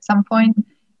get, at some point,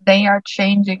 they are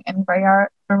changing in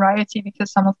variety,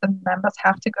 because some of the members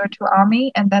have to go to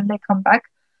army and then they come back.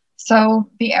 So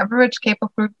the average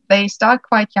K-pop group, they start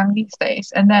quite young these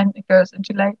days, and then it goes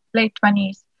into late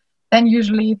 20s. Then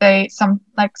usually some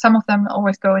of them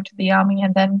always go into the army,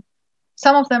 and then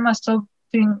some of them are still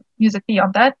doing music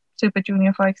beyond that. Super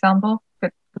Junior, for example,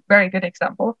 very good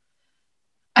example.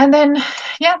 And then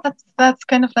yeah, that's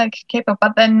kind of like K-pop.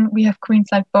 But then we have queens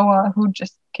like Boa, who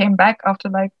just came back after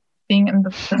like being in the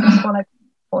business for like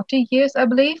 40 years, I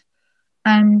believe.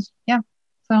 And yeah,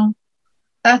 so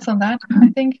that's on that, I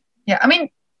think. Yeah, I mean,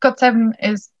 GOT7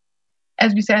 is,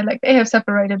 as we said, like they have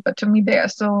separated, but to me they are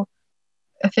still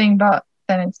a thing, but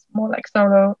then it's more like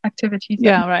solo activities.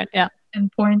 Yeah, right. Yeah.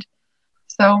 And point.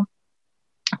 So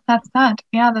that's that.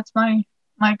 Yeah, that's my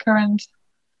current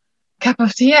cup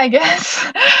of tea, I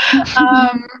guess.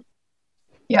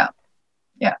 Yeah.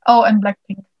 Oh, and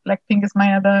Blackpink. Blackpink is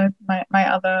my other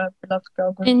beloved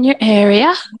girl group. In your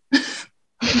area? To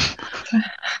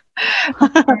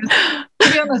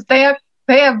be honest,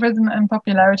 they have risen in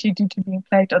popularity due to being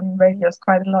played on radios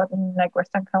quite a lot in like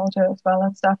Western culture as well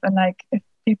and stuff. And like, if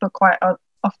people quite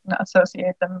often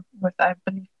associate them with, I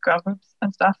believe, girl groups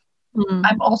and stuff.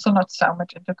 I'm also not so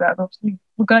much into girl groups.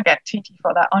 We're gonna get TT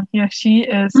for that on here.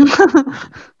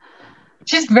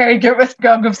 She's very good with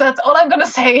girl groups. That's all I'm gonna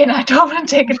say, and I don't want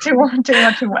to take it too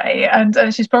much away.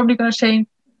 And she's probably going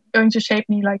to shape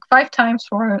me like 5 times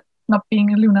for not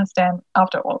being a Luna stan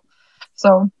after all.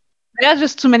 So there are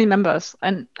just too many members,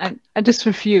 and I just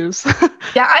refuse.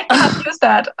 Yeah, I can't use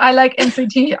that. I like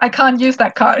NCT. I can't use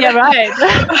that card. Yeah, right.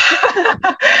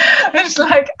 It's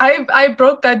like I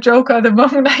broke that joker the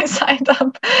moment I signed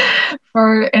up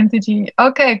for NCT.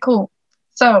 Okay, cool.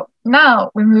 So now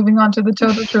we're moving on to the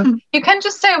total truth. You can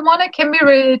just say one. It can be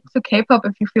related to K-pop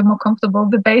if you feel more comfortable.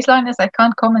 The baseline is I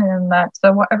can't comment on that.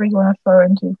 So whatever you want to throw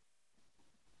into.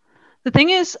 The thing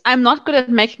is, I'm not good at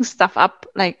making stuff up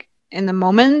like in the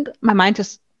moment. My mind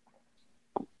just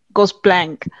goes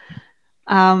blank.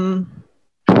 My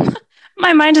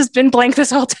mind has been blank this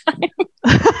whole time.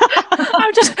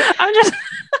 I'm just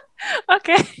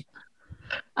okay.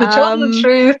 The total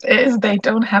truth is they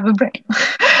don't have a brain.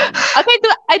 Okay,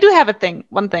 I do have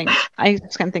one thing I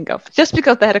just can think of, just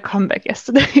because they had a comeback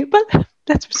yesterday, but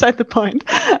that's beside the point.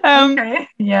 Okay,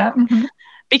 yeah. Mm-hmm.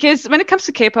 Because when it comes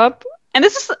to K-pop, and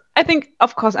this is, I think,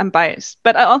 of course, I'm biased,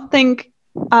 but I also think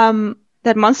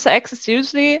that Monster X is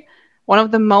seriously one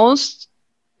of the most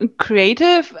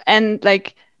creative and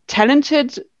like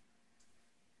talented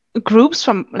groups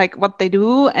from like what they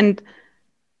do, and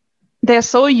they're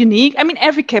so unique. I mean,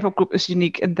 every K-pop group is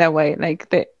unique in their way. Like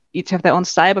they each have their own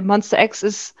style, but Monster X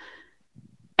is.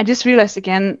 I just realized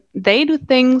again, they do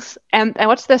things, and I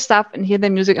watch their stuff and hear their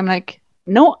music. I'm like,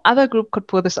 no other group could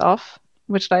pull this off.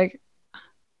 Which like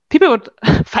people would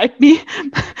fight me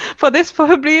for this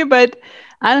probably, but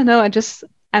I don't know.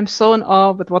 I'm so in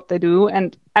awe with what they do,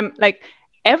 and I'm like,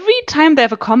 every time they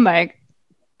have a comeback,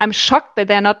 I'm shocked that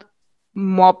they're not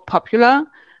more popular.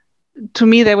 To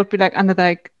me, they would be like under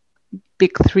like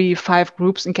big 3-5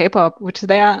 groups in K-pop, which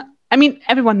they are. I mean,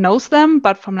 everyone knows them,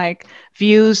 but from like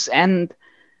views and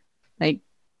like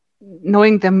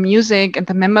knowing the music and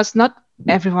the members, not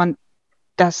everyone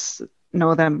does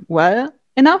know them well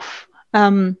enough.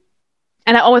 And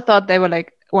I always thought they were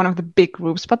like one of the big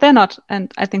groups, but they're not,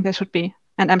 and I think they should be.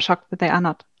 And I'm shocked that they are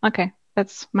not. Okay,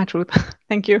 that's my truth.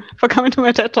 Thank you for coming to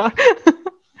my TED Talk.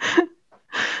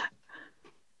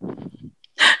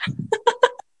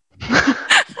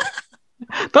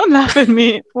 Don't laugh at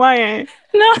me. Why?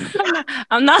 No,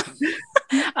 I'm not.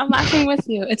 I'm laughing with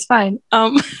you. It's fine.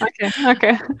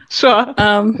 Okay, sure.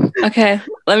 Okay.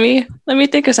 Let me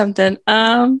think of something.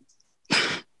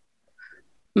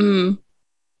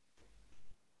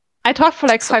 I talked for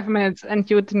like 5 minutes and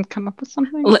you didn't come up with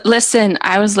something. Listen,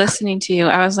 I was listening to you.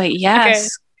 I was like,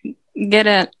 yes, get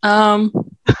it. So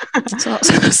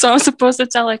I'm supposed to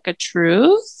tell like a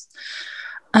truth.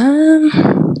 I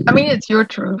mean, it's your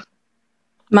truth.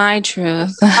 My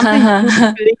truth.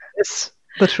 Is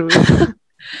the truth.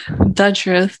 The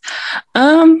truth.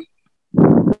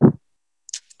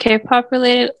 K-pop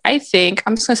related. I think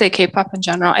I'm just gonna say K-pop in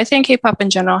general. I think K-pop in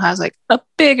general has like a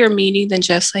bigger meaning than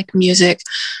just like music,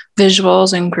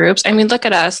 visuals, and groups. I mean, look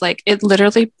at us. Like it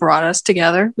literally brought us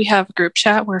together. We have a group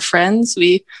chat. We're friends.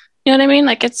 You know what I mean?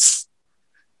 Like it's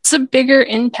a bigger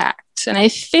impact. And I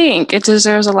think it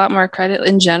deserves a lot more credit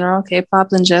in general, K-pop,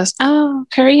 than just, oh,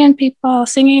 Korean people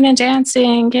singing and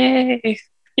dancing, yay.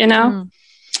 You know?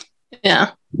 Yeah.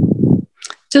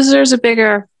 Deserves a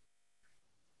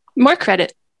more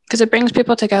credit because it brings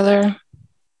people together,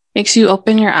 makes you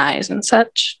open your eyes and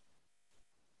such.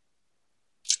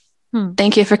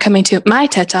 Thank you for coming to my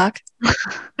TED Talk.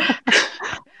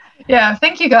 Yeah,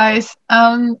 thank you guys.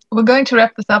 We're going to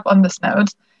wrap this up on this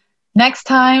note. Next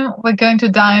time, we're going to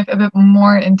dive a bit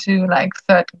more into like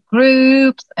certain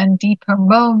groups and deeper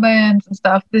moments and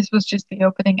stuff. This was just the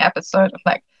opening episode of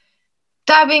like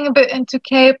diving a bit into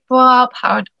K-pop,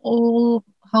 how it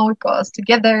goes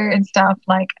together and stuff,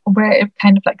 like where it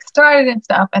kind of like started and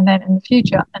stuff, and then in the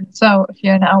future. And so if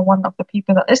you're now one of the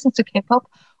people that listens to K-pop,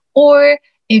 or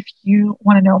if you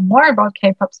want to know more about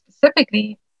K-pop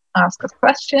specifically, ask us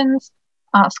questions,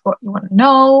 ask what you want to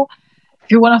know.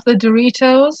 If you're one of the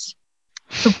Doritos,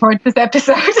 support this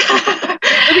episode.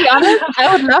 To be honest, I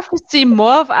would love to see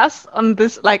more of us on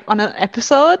this, like on an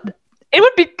episode. It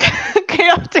would be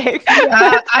chaotic.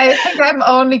 I think I'm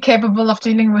only capable of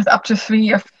dealing with up to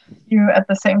 3 of you at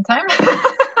the same time.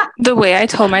 The way I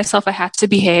told myself I had to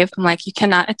behave, I'm like, you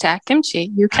cannot attack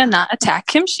kimchi. You cannot attack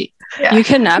kimchi. Yeah. You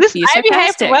cannot be sarcastic. I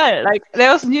behaved well. Like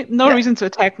there was no reason to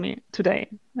attack me today.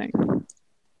 Like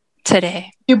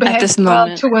today. You behaved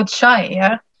well towards Shy,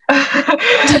 yeah?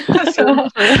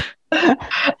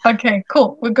 Okay,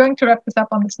 cool. We're going to wrap this up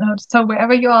on this note. So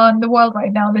wherever you are in the world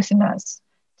right now, listeners,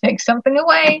 take something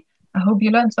away. I hope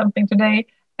you learned something today.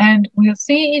 And we'll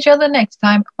see each other next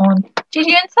time on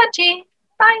Gigi and Saji.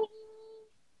 Bye.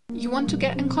 You want to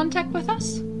get in contact with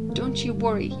us? Don't you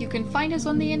worry. You can find us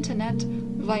on the internet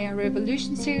via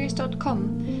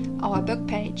revolutionseries.com, our book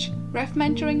page,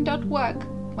 refmentoring.work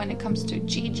when it comes to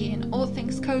Gigi and all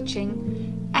things coaching,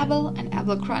 Abel and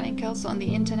Abel Chronicles on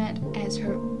the internet as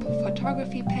her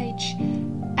photography page,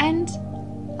 and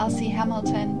Elsie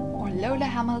Hamilton or Lola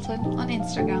Hamilton on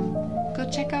Instagram. Go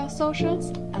check our socials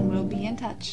and we'll be in touch.